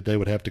that said that they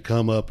would have to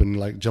come up and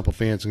like jump a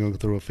fence and go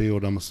through a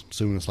field. I'm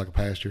assuming it's like a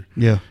pasture.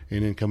 Yeah.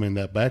 And then come in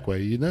that back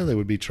way. There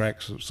would be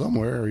tracks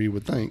somewhere, or you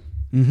would think.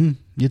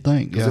 You'd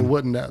think, because it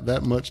wasn't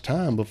that much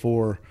time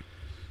before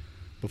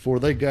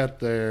they got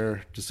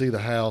there to see the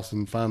house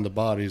and find the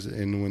bodies,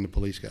 and when the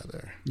police got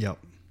there. Yep.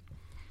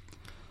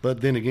 But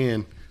then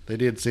again, they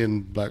did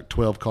send like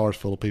 12 cars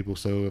full of people,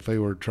 so if they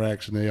were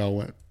tracks and they all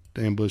went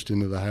ambushed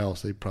into the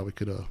house, they probably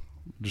could have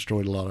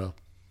destroyed a lot of.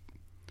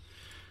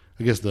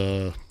 I guess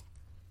the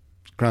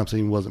crime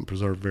scene wasn't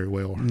preserved very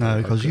well. No,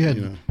 because you had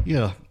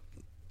a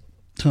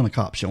ton of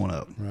cops showing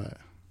up. Right.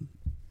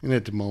 And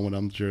at the moment,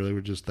 I'm sure they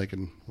were just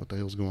thinking, what the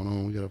hell's going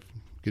on? We got to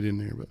get in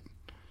there. But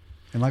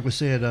And like we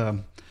said,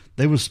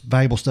 there was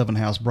valuable stuff in the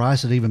house.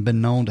 Bryce had even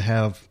been known to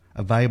have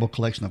a valuable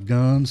collection of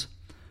guns.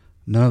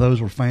 None of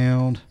those were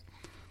found.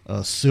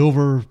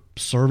 Silver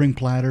serving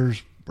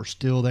platters were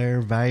still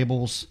there,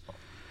 valuables.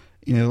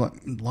 You know, like,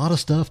 a lot of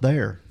stuff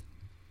there.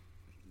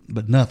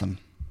 But nothing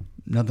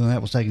of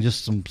that was taken.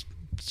 Just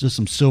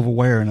some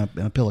silverware in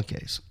a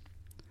pillowcase.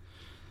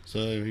 so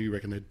you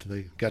reckon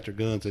they got their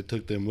guns, they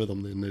took them with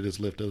them, then they just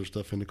left other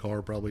stuff in the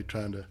car, probably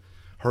trying to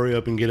hurry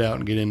up and get out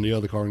and get in the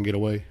other car and get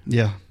away.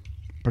 Yeah,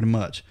 pretty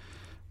much.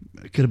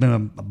 It could have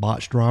been a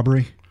botched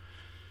robbery.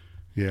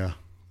 Yeah.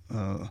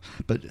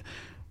 But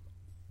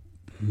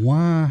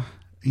why,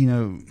 you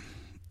know,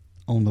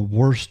 on the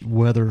worst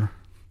weather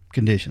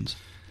conditions,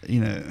 you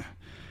know,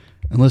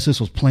 unless this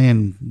was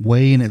planned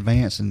way in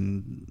advance,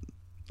 and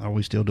are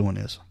we still doing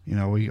this? You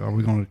know, are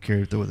we going to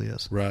carry through with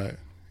this? Right.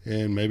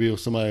 And maybe it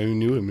was somebody who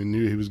knew him and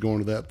knew he was going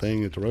to that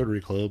thing at the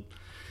Rotary Club.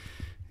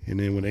 And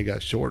then when they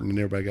got shortened and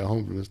everybody got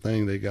home from this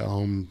thing, they got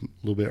home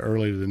a little bit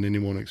earlier than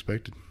anyone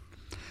expected.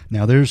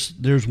 Now, there's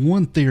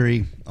one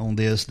theory on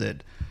this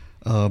that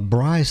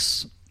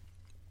Bryce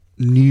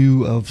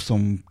knew of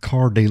some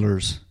car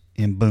dealers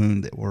in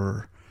Boone that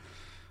were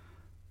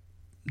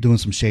doing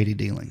some shady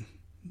dealing.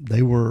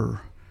 They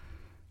were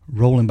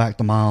rolling back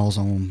the miles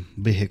on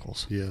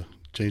vehicles. Yeah,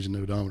 changing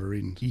the odometer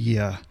readings.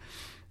 Yeah,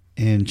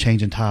 and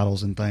changing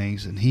titles and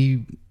things. And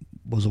he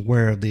was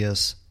aware of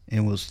this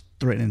and was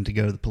threatening to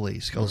go to the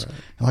police. Because, Right.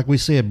 like we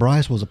said,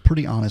 Bryce was a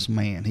pretty honest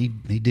man. He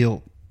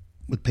dealt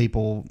with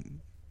people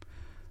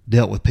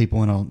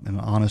in an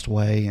honest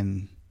way,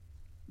 and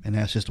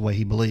that's just the way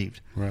he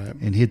believed. Right.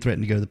 And he'd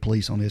threatened to go to the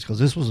police on this because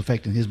this was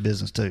affecting his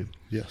business too.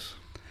 Yes.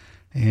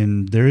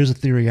 And there is a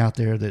theory out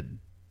there that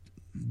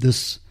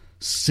this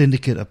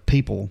syndicate of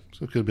people,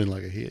 So it could have been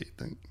like a hit, you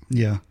think?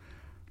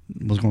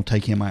 was going to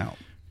take him out.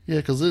 Yeah,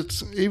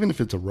 because even if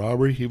it's a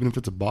robbery, even if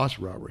it's a botched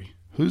robbery,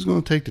 who's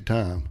going to take the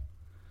time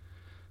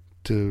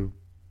to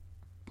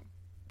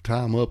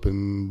tie him up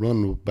and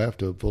run a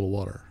bathtub full of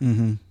water?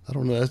 Mm-hmm. I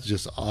don't know. That's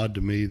just odd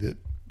to me that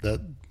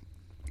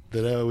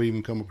would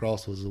even come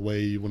across as a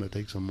way you want to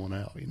take someone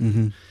out. You know?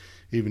 Mm-hmm.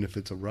 Even if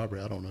it's a robbery,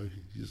 I don't know.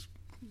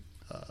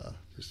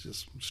 It's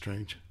just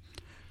strange.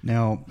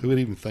 Now, Who would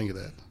even think of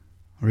that?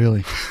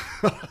 really,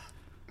 I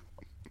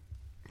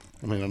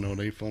mean, I know it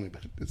ain't funny,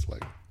 but it's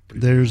like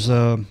there's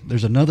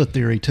another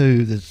theory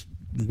too that's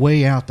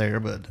way out there,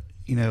 but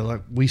you know,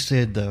 like we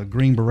said, the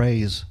Green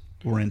Berets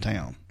were in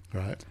town.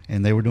 right.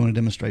 And they were doing a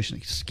demonstration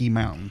at Ski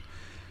Mountain.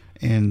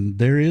 And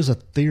there is a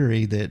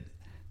theory that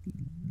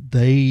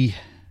they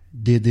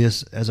did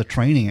this as a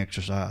training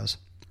exercise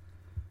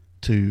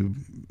to,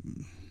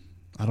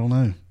 I don't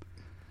know.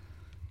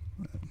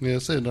 Yeah,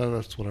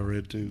 that's what I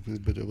read too.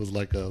 But it was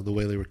like the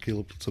way they were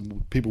killed.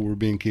 Some people were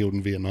being killed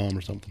in Vietnam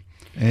or something.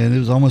 And it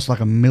was almost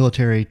like a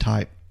military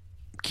type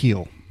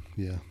kill.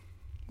 Yeah.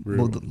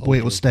 Well, the way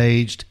it was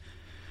staged.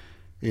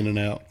 In and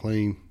out,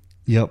 clean.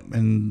 Yep.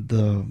 And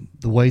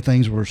the way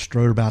things were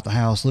strode about the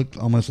house looked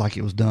almost like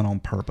it was done on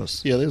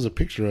purpose. Yeah, there's a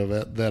picture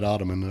of that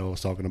ottoman that I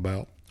was talking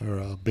about, or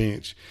a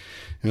bench,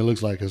 and it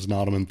looks like there's an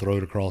ottoman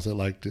thrown across it,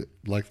 like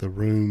the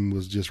room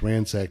was just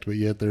ransacked, but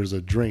yet there's a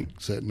drink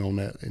sitting on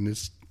that, and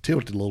it's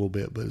tilted a little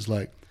bit, but it's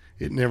like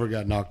it never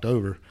got knocked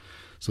over,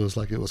 so it's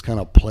like it was kind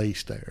of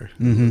placed there.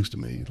 It looks to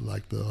me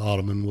like the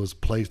ottoman was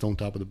placed on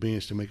top of the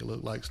bench to make it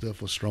look like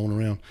stuff was strewn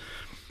around.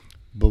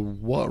 But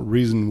what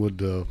reason would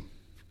the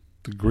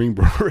Green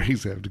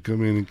Berets have to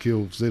come in and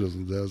kill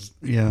citizens?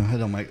 Yeah, it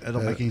don't make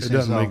any sense. It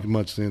doesn't at all. make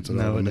much sense at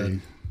No, all to it me.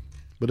 doesn't.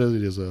 But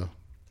it is a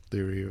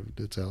theory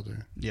that's out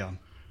there. Yeah.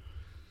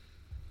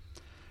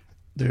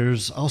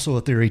 There's also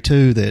a theory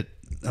too that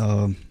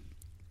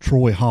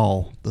Troy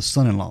Hall, the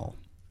son-in-law,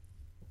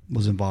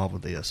 was involved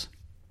with this.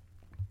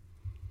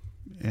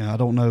 And I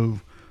don't know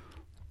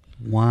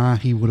why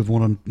he would have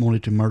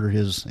wanted to murder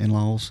his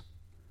in-laws.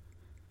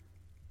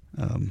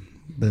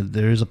 But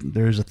there is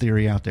a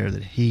theory out there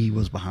that he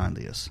was behind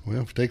this.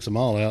 Well, if he takes them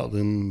all out,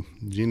 then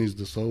Jenny's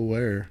the sole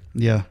heir,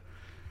 Yeah,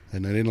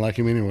 and they didn't like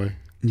him anyway.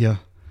 yeah.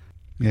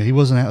 He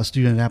wasn't a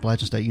student at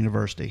Appalachian State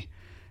University,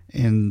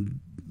 and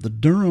the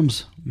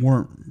Durhams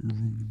weren't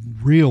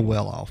real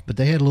well off, but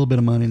they had a little bit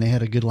of money and they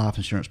had a good life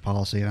insurance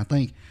policy. And I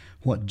think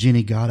what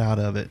Jenny got out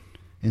of it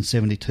in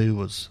 '72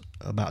 was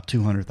about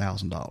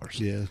 $200,000.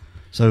 Yeah.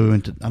 So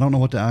I don't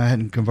know I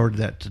hadn't converted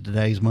that to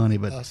today's money,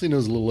 but I seen it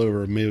was a little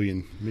over $1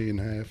 million and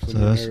a half. So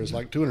that's- It was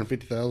like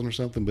 250,000 or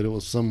something, but it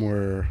was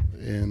somewhere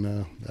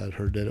in. I'd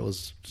heard that it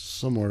was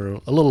somewhere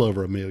a little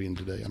over $1 million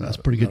today. that's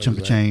a pretty good chunk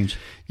of change.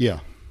 Yeah,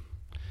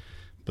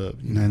 but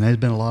And there's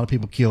been a lot of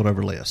people killed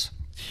over less.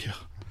 yeah.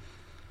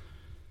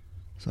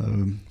 So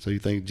So you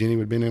think Jenny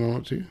would have been in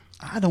on it too?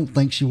 I don't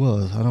think she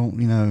was. I don't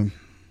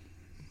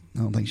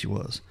think she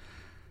was.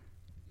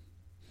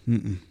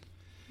 Mm-mm.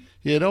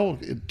 Yeah,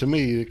 to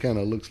me, it kind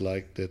of looks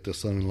like that the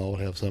son-in-law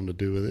would have something to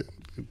do with it,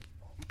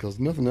 because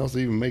nothing else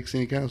even makes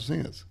any kind of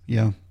sense.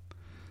 Yeah.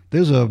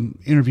 There's a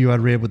interview I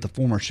read with the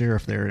former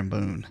sheriff there in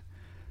Boone,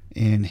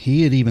 and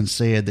he had even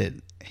said that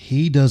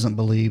he doesn't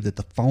believe that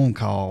the phone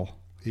call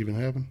Even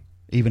happened?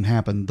 even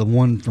happened. The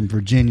one from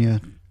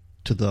Virginia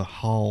to the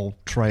Hall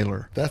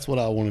trailer. That's what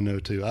I want to know,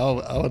 too.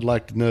 I would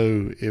like to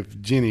know if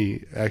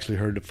Jenny actually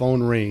heard the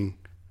phone ring,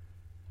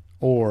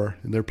 or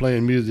they're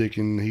playing music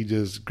and he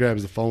just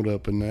grabs the phone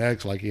up and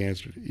acts like he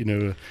answered.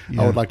 Yeah.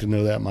 I would like to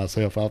know that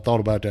myself. I thought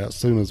about that as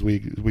soon as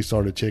we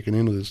started checking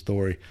into this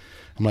story.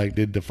 I'm like,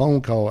 did the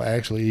phone call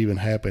actually even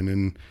happen?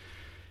 And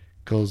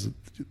because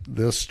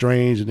that's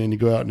strange, and then you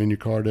go out and then your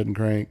car doesn't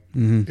crank,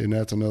 and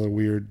that's another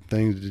weird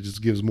thing that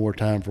just gives more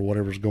time for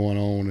whatever's going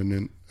on. And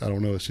then I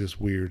don't know, it's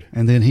just weird.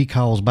 And then he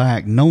calls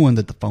back knowing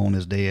that the phone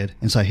is dead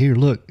and say, here,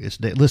 look, it's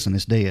dead. Listen,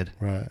 it's dead.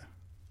 Right.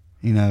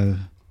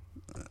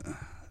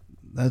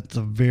 That's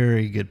a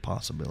very good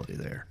possibility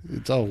there.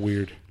 It's all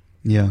weird.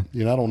 Yeah.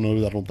 I don't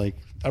know.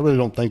 I really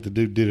don't think the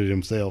dude did it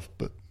himself,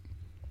 but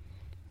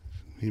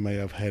he may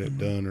have had it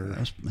done or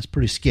That's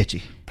pretty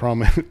sketchy.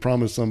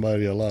 promised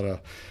somebody a lot of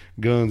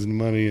guns and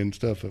money and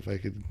stuff if they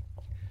could,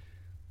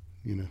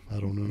 I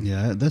don't know.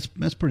 Yeah, that's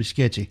pretty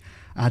sketchy.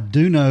 I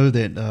do know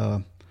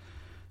that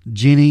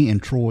Jenny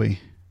and Troy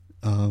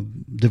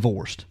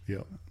divorced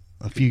Yeah.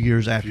 a few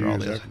years after all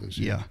years this. after this,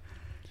 yeah.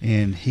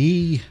 And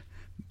he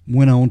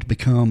went on to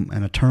become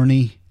an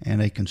attorney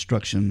and a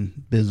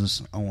construction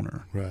business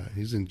owner. Right.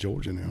 He's in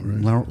Georgia now,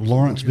 right?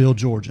 Lawrenceville,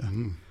 Georgia.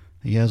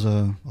 He has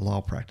a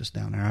law practice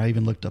down there. I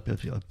even looked up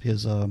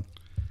his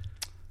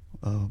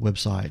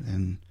website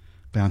and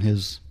found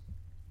his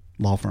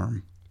law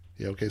firm.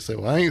 Yeah, okay.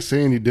 So I ain't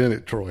saying you did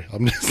it, Troy.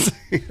 I'm just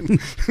saying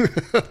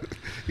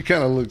it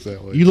kind of looks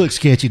that way. You look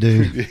sketchy,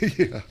 dude.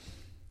 Yeah.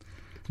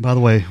 By the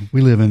way,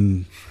 we live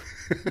in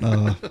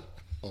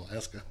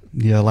Alaska.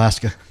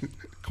 Alaska.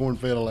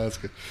 Corn-fed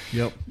Alaska.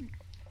 Yep.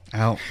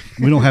 Out.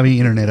 We don't have any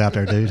internet out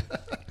there, dude.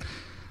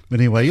 But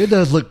anyway, it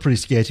does look pretty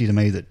sketchy to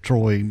me that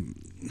Troy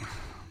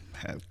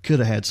could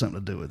have had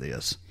something to do with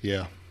this.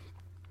 Yeah.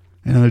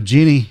 And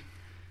Jenny,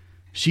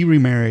 she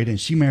remarried, and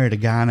she married a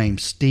guy named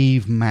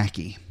Steve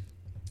Mackey.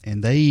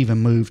 And they even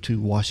moved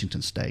to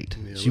Washington State.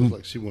 Yeah, it looks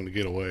like she wanted to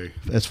get away.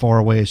 As far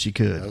away as she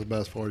could. That's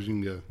about as far as you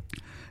can go.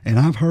 And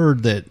I've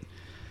heard that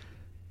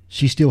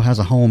she still has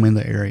a home in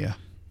the area,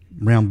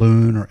 around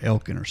Boone or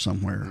Elkin or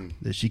somewhere,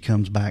 that she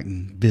comes back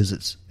and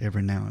visits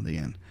every now and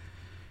then.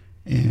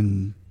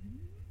 And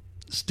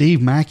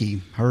Steve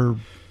Mackey, her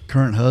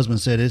current husband,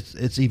 said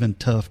it's even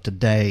tough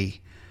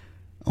today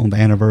on the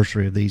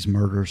anniversary of these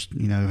murders,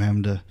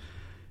 having to,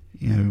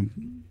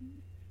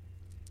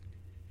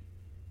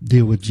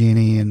 deal with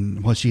Jenny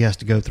and what she has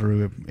to go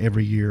through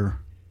every year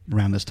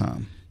around this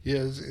time.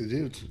 Yeah,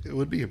 it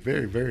would be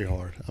very, very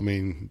hard. I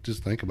mean,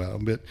 just think about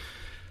it. But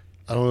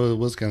I don't know, it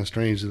was kind of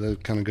strange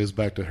that kind of goes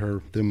back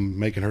to them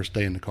making her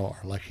stay in the car.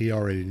 Like he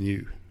already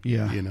knew,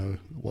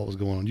 what was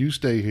going on. You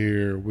stay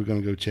here. We're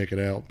going to go check it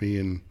out.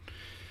 Being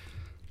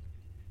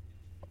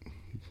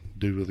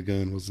dude with the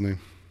gun, what's his name?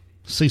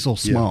 Cecil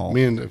Small.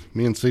 Yeah,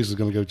 me and Cecil's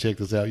going to go check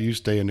this out. You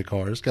stay in the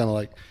car. It's kind of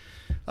like,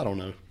 I don't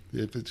know.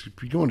 If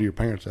you're going to your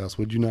parents' house,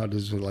 would you not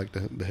just like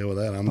the hell with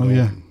that? I'm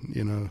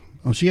going,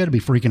 Oh, she had to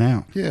be freaking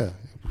out. Yeah.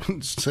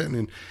 Sitting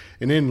in,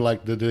 and then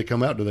like, did they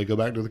come out? Do they go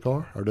back to the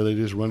car, or do they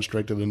just run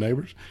straight to the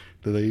neighbors?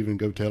 Do they even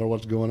go tell her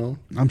what's going on?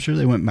 I'm sure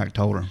they went back and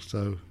told her.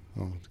 So,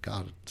 oh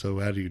God. So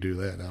how do you do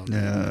that? I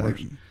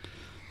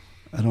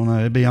don't know.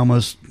 It'd be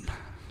almost,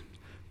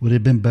 would it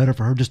have been better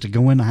for her just to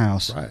go in the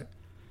house? Right.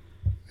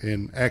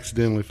 And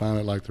accidentally find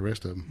it like the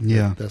rest of them.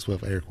 Yeah. That's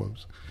with air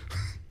quotes.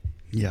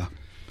 Yeah.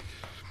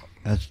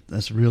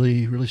 That's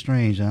really, really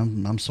strange.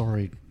 I'm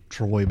sorry,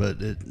 Troy,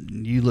 but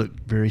you look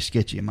very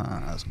sketchy in my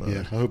eyes. But yeah,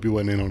 I hope you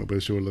wasn't in on it, but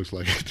it sure looks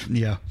like it.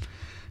 Yeah.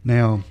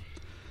 Now,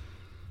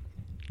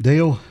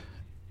 Dale,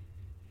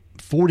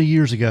 40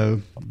 years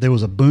ago, there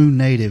was a Boone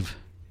native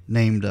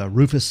named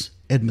Rufus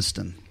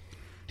Edmiston.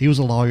 He was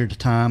a lawyer at the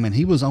time, and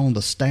he was on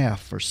the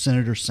staff for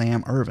Senator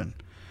Sam Ervin,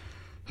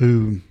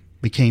 who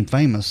became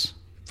famous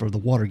for the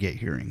Watergate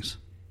hearings.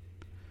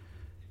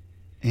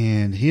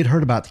 And he had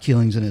heard about the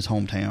killings in his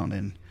hometown,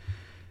 and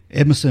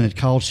Edmiston had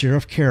called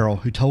Sheriff Carroll,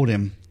 who told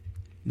him,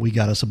 "We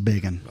got us a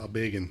biggin." A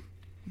biggin.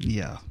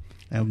 Yeah.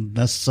 And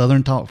that's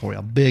Southern talk for you,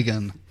 a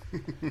biggin.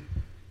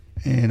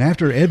 And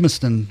after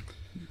Edmiston,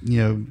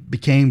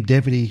 became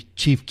deputy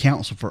chief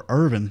counsel for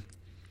Ervin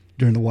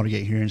during the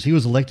Watergate hearings, he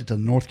was elected to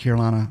the North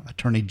Carolina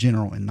Attorney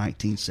General in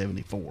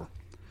 1974.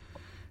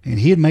 And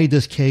he had made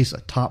this case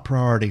a top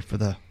priority for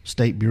the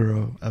State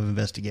Bureau of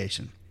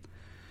Investigation.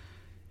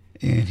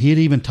 And he had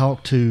even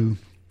talked to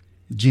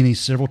Jenny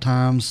several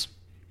times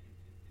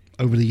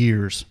over the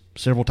years,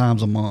 several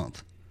times a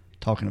month,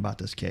 talking about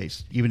this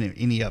case, even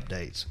any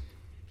updates.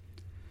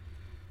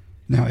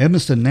 Now,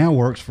 Edmiston now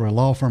works for a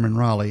law firm in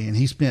Raleigh, and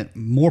he spent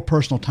more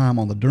personal time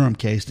on the Durham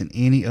case than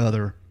any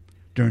other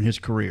during his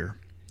career.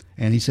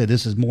 And he said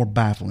this is more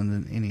baffling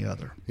than any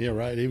other. Yeah,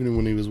 right. Even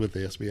when he was with the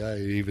SBI,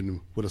 he even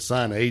would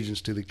assign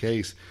agents to the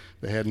case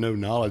that had no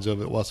knowledge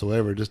of it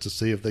whatsoever, just to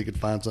see if they could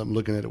find something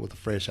looking at it with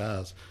fresh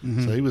eyes.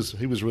 Mm-hmm. So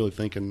he was really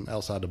thinking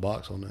outside the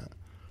box on that.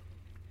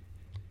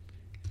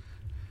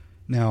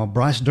 Now,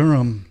 Bryce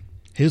Durham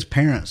His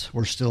parents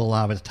were still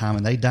alive at the time,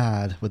 and they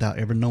died without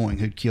ever knowing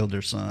who'd killed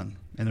their son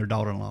and their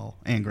daughter-in-law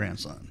and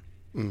grandson.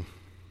 Mm.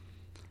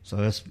 So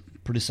that's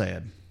pretty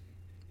sad.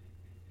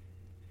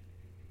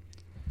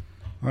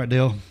 All right,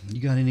 Dale,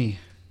 you got any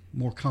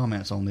more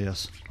comments on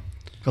this?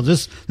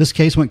 Because this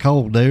case went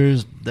cold.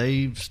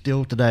 They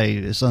still today,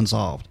 it's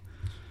unsolved.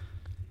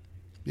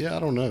 Yeah, I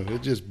don't know.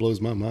 It just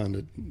blows my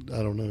mind.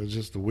 I don't know. It's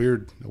just a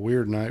weird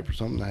night for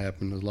something to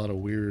happen. There's a lot of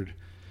weird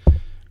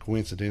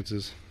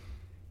coincidences.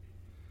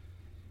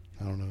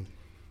 I don't know.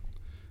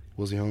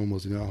 Was he home?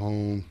 Was he not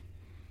home?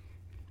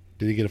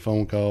 Did he get a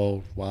phone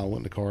call? Why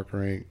wasn't the car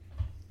cranked?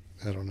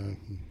 I don't know.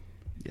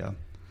 Yeah.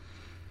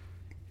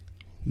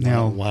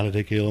 Now, why did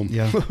they kill him?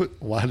 Yeah.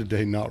 Why did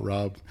they not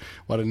rob?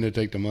 Why didn't they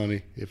take the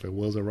money if it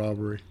was a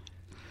robbery?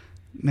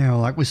 Now,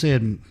 like we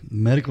said,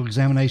 medical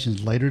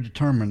examinations later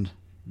determined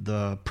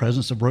the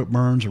presence of rope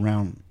burns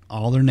around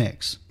all their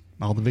necks,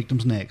 all the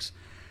victims' necks.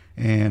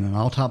 And an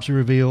autopsy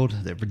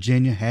revealed that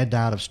Virginia had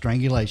died of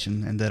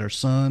strangulation and that her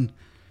son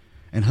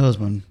and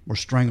husband were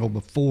strangled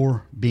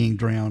before being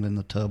drowned in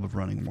the tub of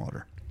running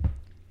water.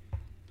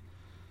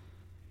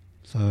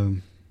 So,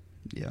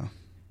 yeah.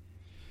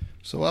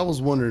 So I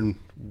was wondering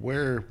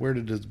where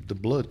did the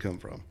blood come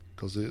from?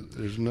 Because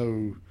there's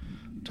no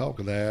talk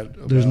of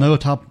that. There's no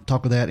talk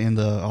of that in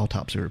the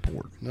autopsy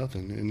report.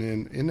 Nothing. And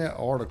then in that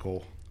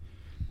article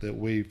that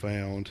we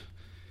found,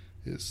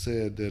 it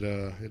said that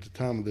at the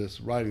time of this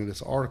writing of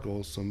this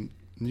article,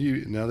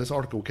 now this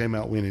article came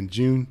out in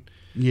June.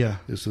 Yeah.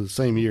 This is the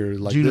same year.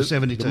 Like June of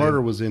 72. The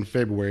murder was in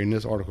February, and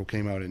this article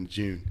came out in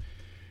June.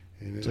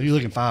 So you're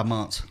looking 5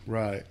 months.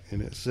 Right.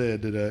 And it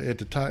said that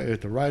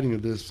at the writing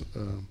of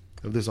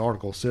this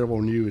article,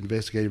 several new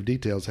investigative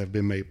details have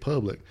been made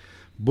public.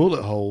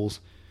 Bullet holes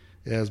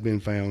has been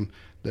found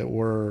that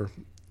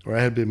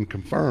had been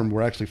confirmed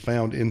were actually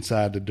found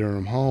inside the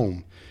Durham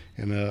home.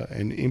 And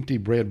an empty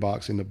bread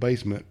box in the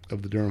basement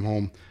of the Durham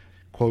home,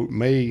 quote,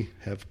 may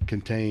have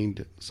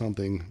contained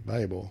something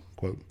valuable,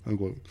 quote,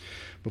 unquote,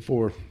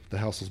 before the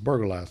house was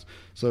burglarized.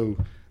 So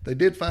they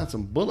did find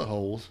some bullet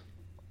holes.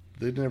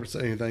 They never say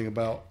anything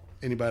about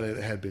anybody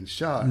that had been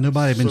shot.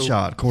 Nobody had been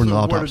shot, according to the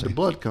autopsy. Where did the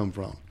blood come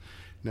from?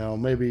 Now,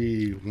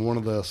 maybe one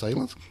of the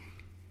assailants?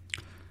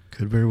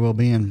 Could very well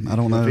be in. I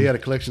don't know. If he had a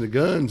collection of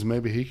guns,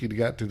 maybe he could have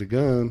got to the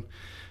gun.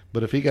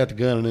 But if he got the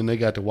gun and then they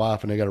got the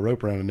wife and they got a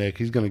rope around the neck,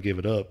 he's going to give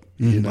it up.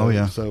 You know? Oh,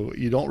 yeah. So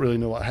you don't really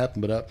know what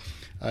happened. But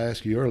I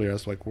asked you earlier,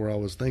 that's like where I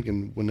was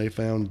thinking when they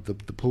found the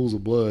pools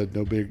of blood,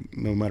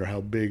 no matter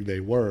how big they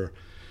were,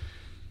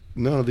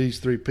 none of these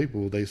three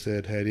people, they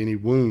said, had any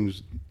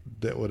wounds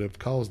that would have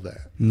caused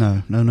that.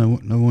 No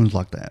wounds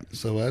like that.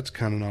 So that's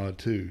kind of odd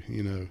too,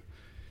 even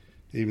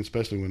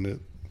especially when the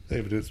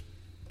evidence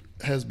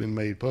has been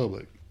made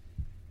public.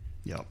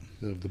 Yep.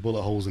 The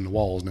bullet holes in the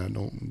walls now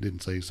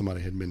didn't say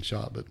somebody had been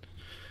shot, but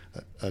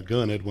a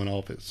gun had went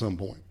off at some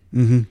point.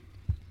 Mm-hmm.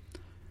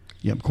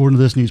 Yep. According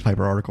to this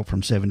newspaper article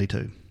from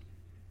 72.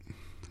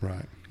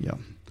 Right. Yeah.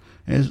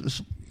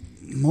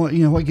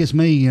 What gets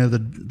me, the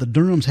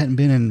Durhams hadn't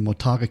been in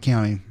Watauga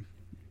County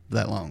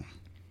that long,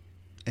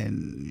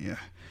 and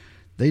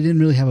they didn't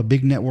really have a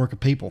big network of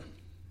people.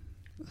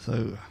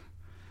 So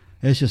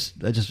that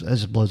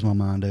just blows my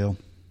mind, Dale.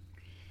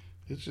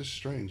 It's just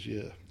strange,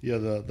 yeah. Yeah,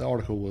 the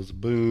article was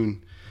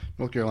Boone,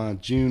 North Carolina,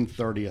 June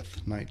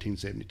 30th,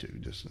 1972,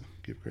 just to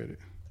give credit.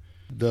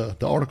 The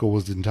article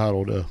was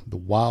entitled The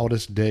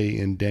Wildest Day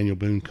in Daniel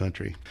Boone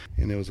Country,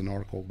 and it was an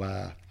article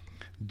by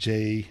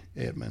J.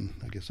 Edman.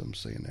 I guess I'm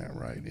saying that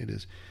right. It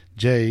is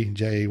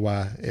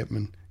J-Y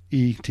Edman,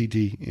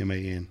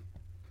 E-T-T-M-A-N.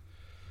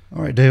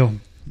 All right, Dale.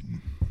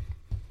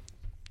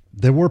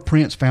 There were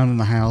prints found in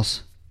the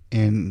house,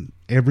 and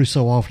every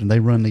so often they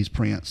run these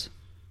prints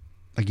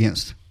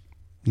against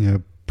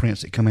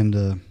prints that come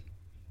into...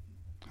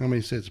 How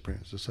many sets of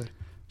prints to say?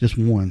 Just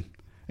one.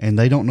 And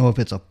they don't know if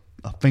it's a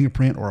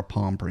fingerprint or a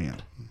palm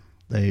print.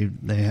 They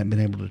haven't been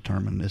able to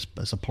determine.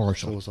 It's a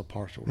partial. So it's a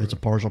partial. It's a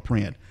partial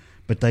print.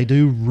 But they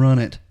do run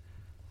it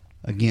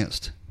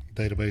against...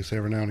 database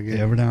every now and again.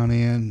 Every now and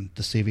then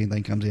to see if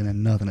anything comes in,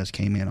 and nothing has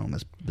came in on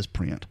this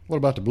print. What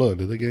about the blood?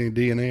 Did they get any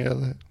DNA out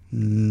of that?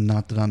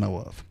 Not that I know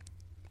of.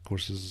 Of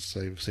course, this is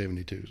save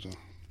 72, so...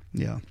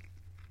 Yeah.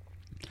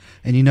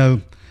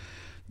 And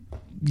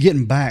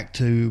getting back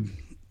to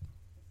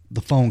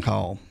the phone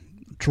call,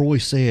 Troy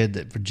said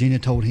that Virginia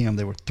told him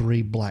there were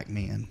 3 black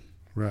men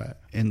right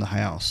in the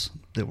house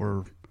that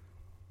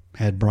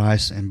had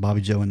Bryce and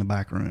Bobby Joe in the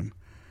back room.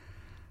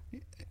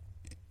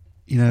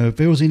 If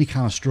there was any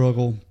kind of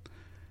struggle,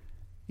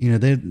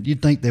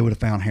 you'd think they would have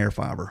found hair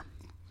fiber.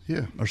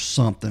 Yeah. Or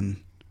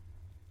something.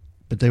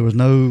 But there was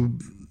no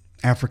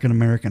African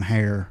American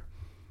hair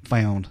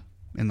found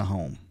in the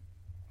home.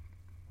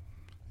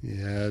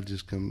 Yeah, it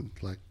just come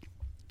like,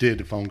 did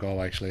the phone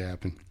call actually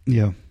happen?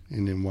 Yeah.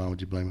 And then why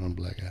would you blame it on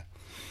the black guy?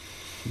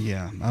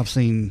 Yeah, I've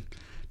seen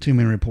too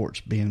many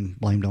reports being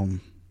blamed on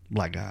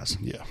black guys.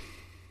 Yeah.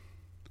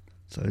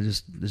 So it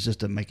just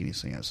doesn't make any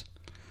sense.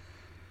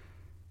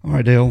 All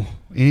right, Dale,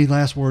 any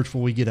last words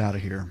before we get out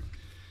of here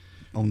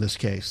on this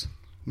case?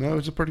 No,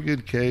 it's a pretty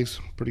good case,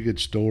 pretty good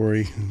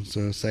story. It's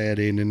a sad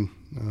ending.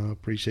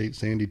 Appreciate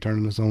Sandy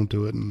turning us on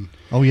to it. And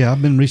Oh, yeah,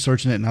 I've been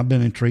researching it, and I've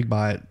been intrigued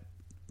by it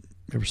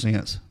ever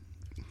since.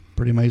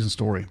 Pretty amazing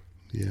story.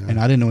 yeah, And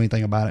I didn't know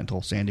anything about it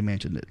until Sandy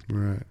mentioned it.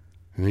 right.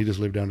 And he just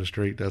lived down the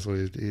street. That's what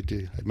it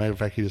did. As a matter of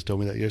fact, he just told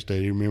me that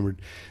yesterday. He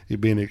remembered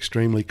it being an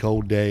extremely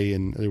cold day,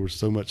 and there was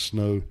so much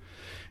snow,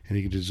 and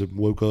he just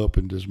woke up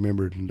and just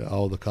remembered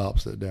all the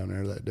cops that down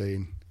there that day.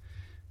 And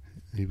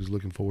he was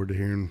looking forward to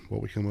hearing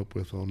what we come up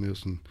with on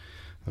this, and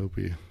I hope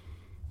you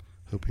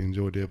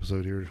enjoyed the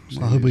episode here.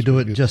 I hope we do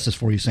it good. justice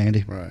for you,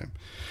 Sandy. Right.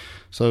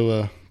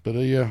 So,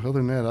 yeah, other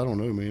than that, I don't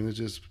know, man.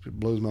 It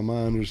blows my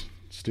mind. There's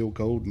still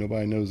cold.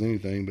 Nobody knows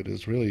anything, but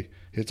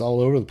it's all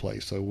over the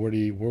place. So where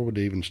would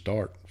they even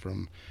start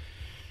from?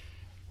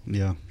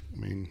 Yeah, I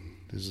mean,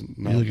 there's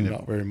looking at-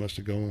 not very much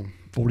to go on.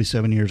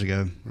 47 years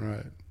ago.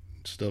 Right.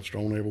 Stuff's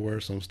thrown everywhere.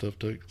 Some stuff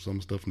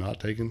not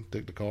taken.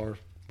 Took the car,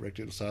 wrecked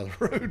it at the side of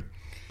the road.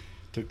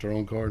 Took their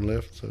own car and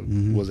left. So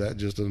was that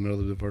just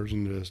another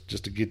diversion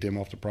just to get them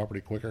off the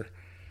property quicker?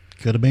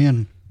 Could have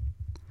been.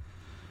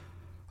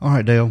 All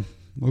right, Dale,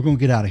 we're going to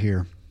get out of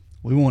here.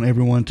 We want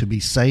everyone to be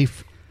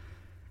safe,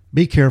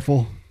 be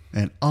careful,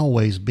 and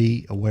always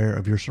be aware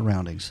of your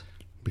surroundings.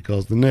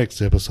 Because the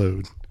next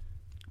episode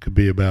could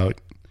be about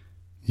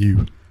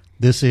you.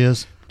 This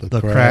is The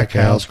the Crack Crack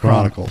House House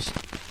Chronicles.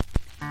 Chronicles.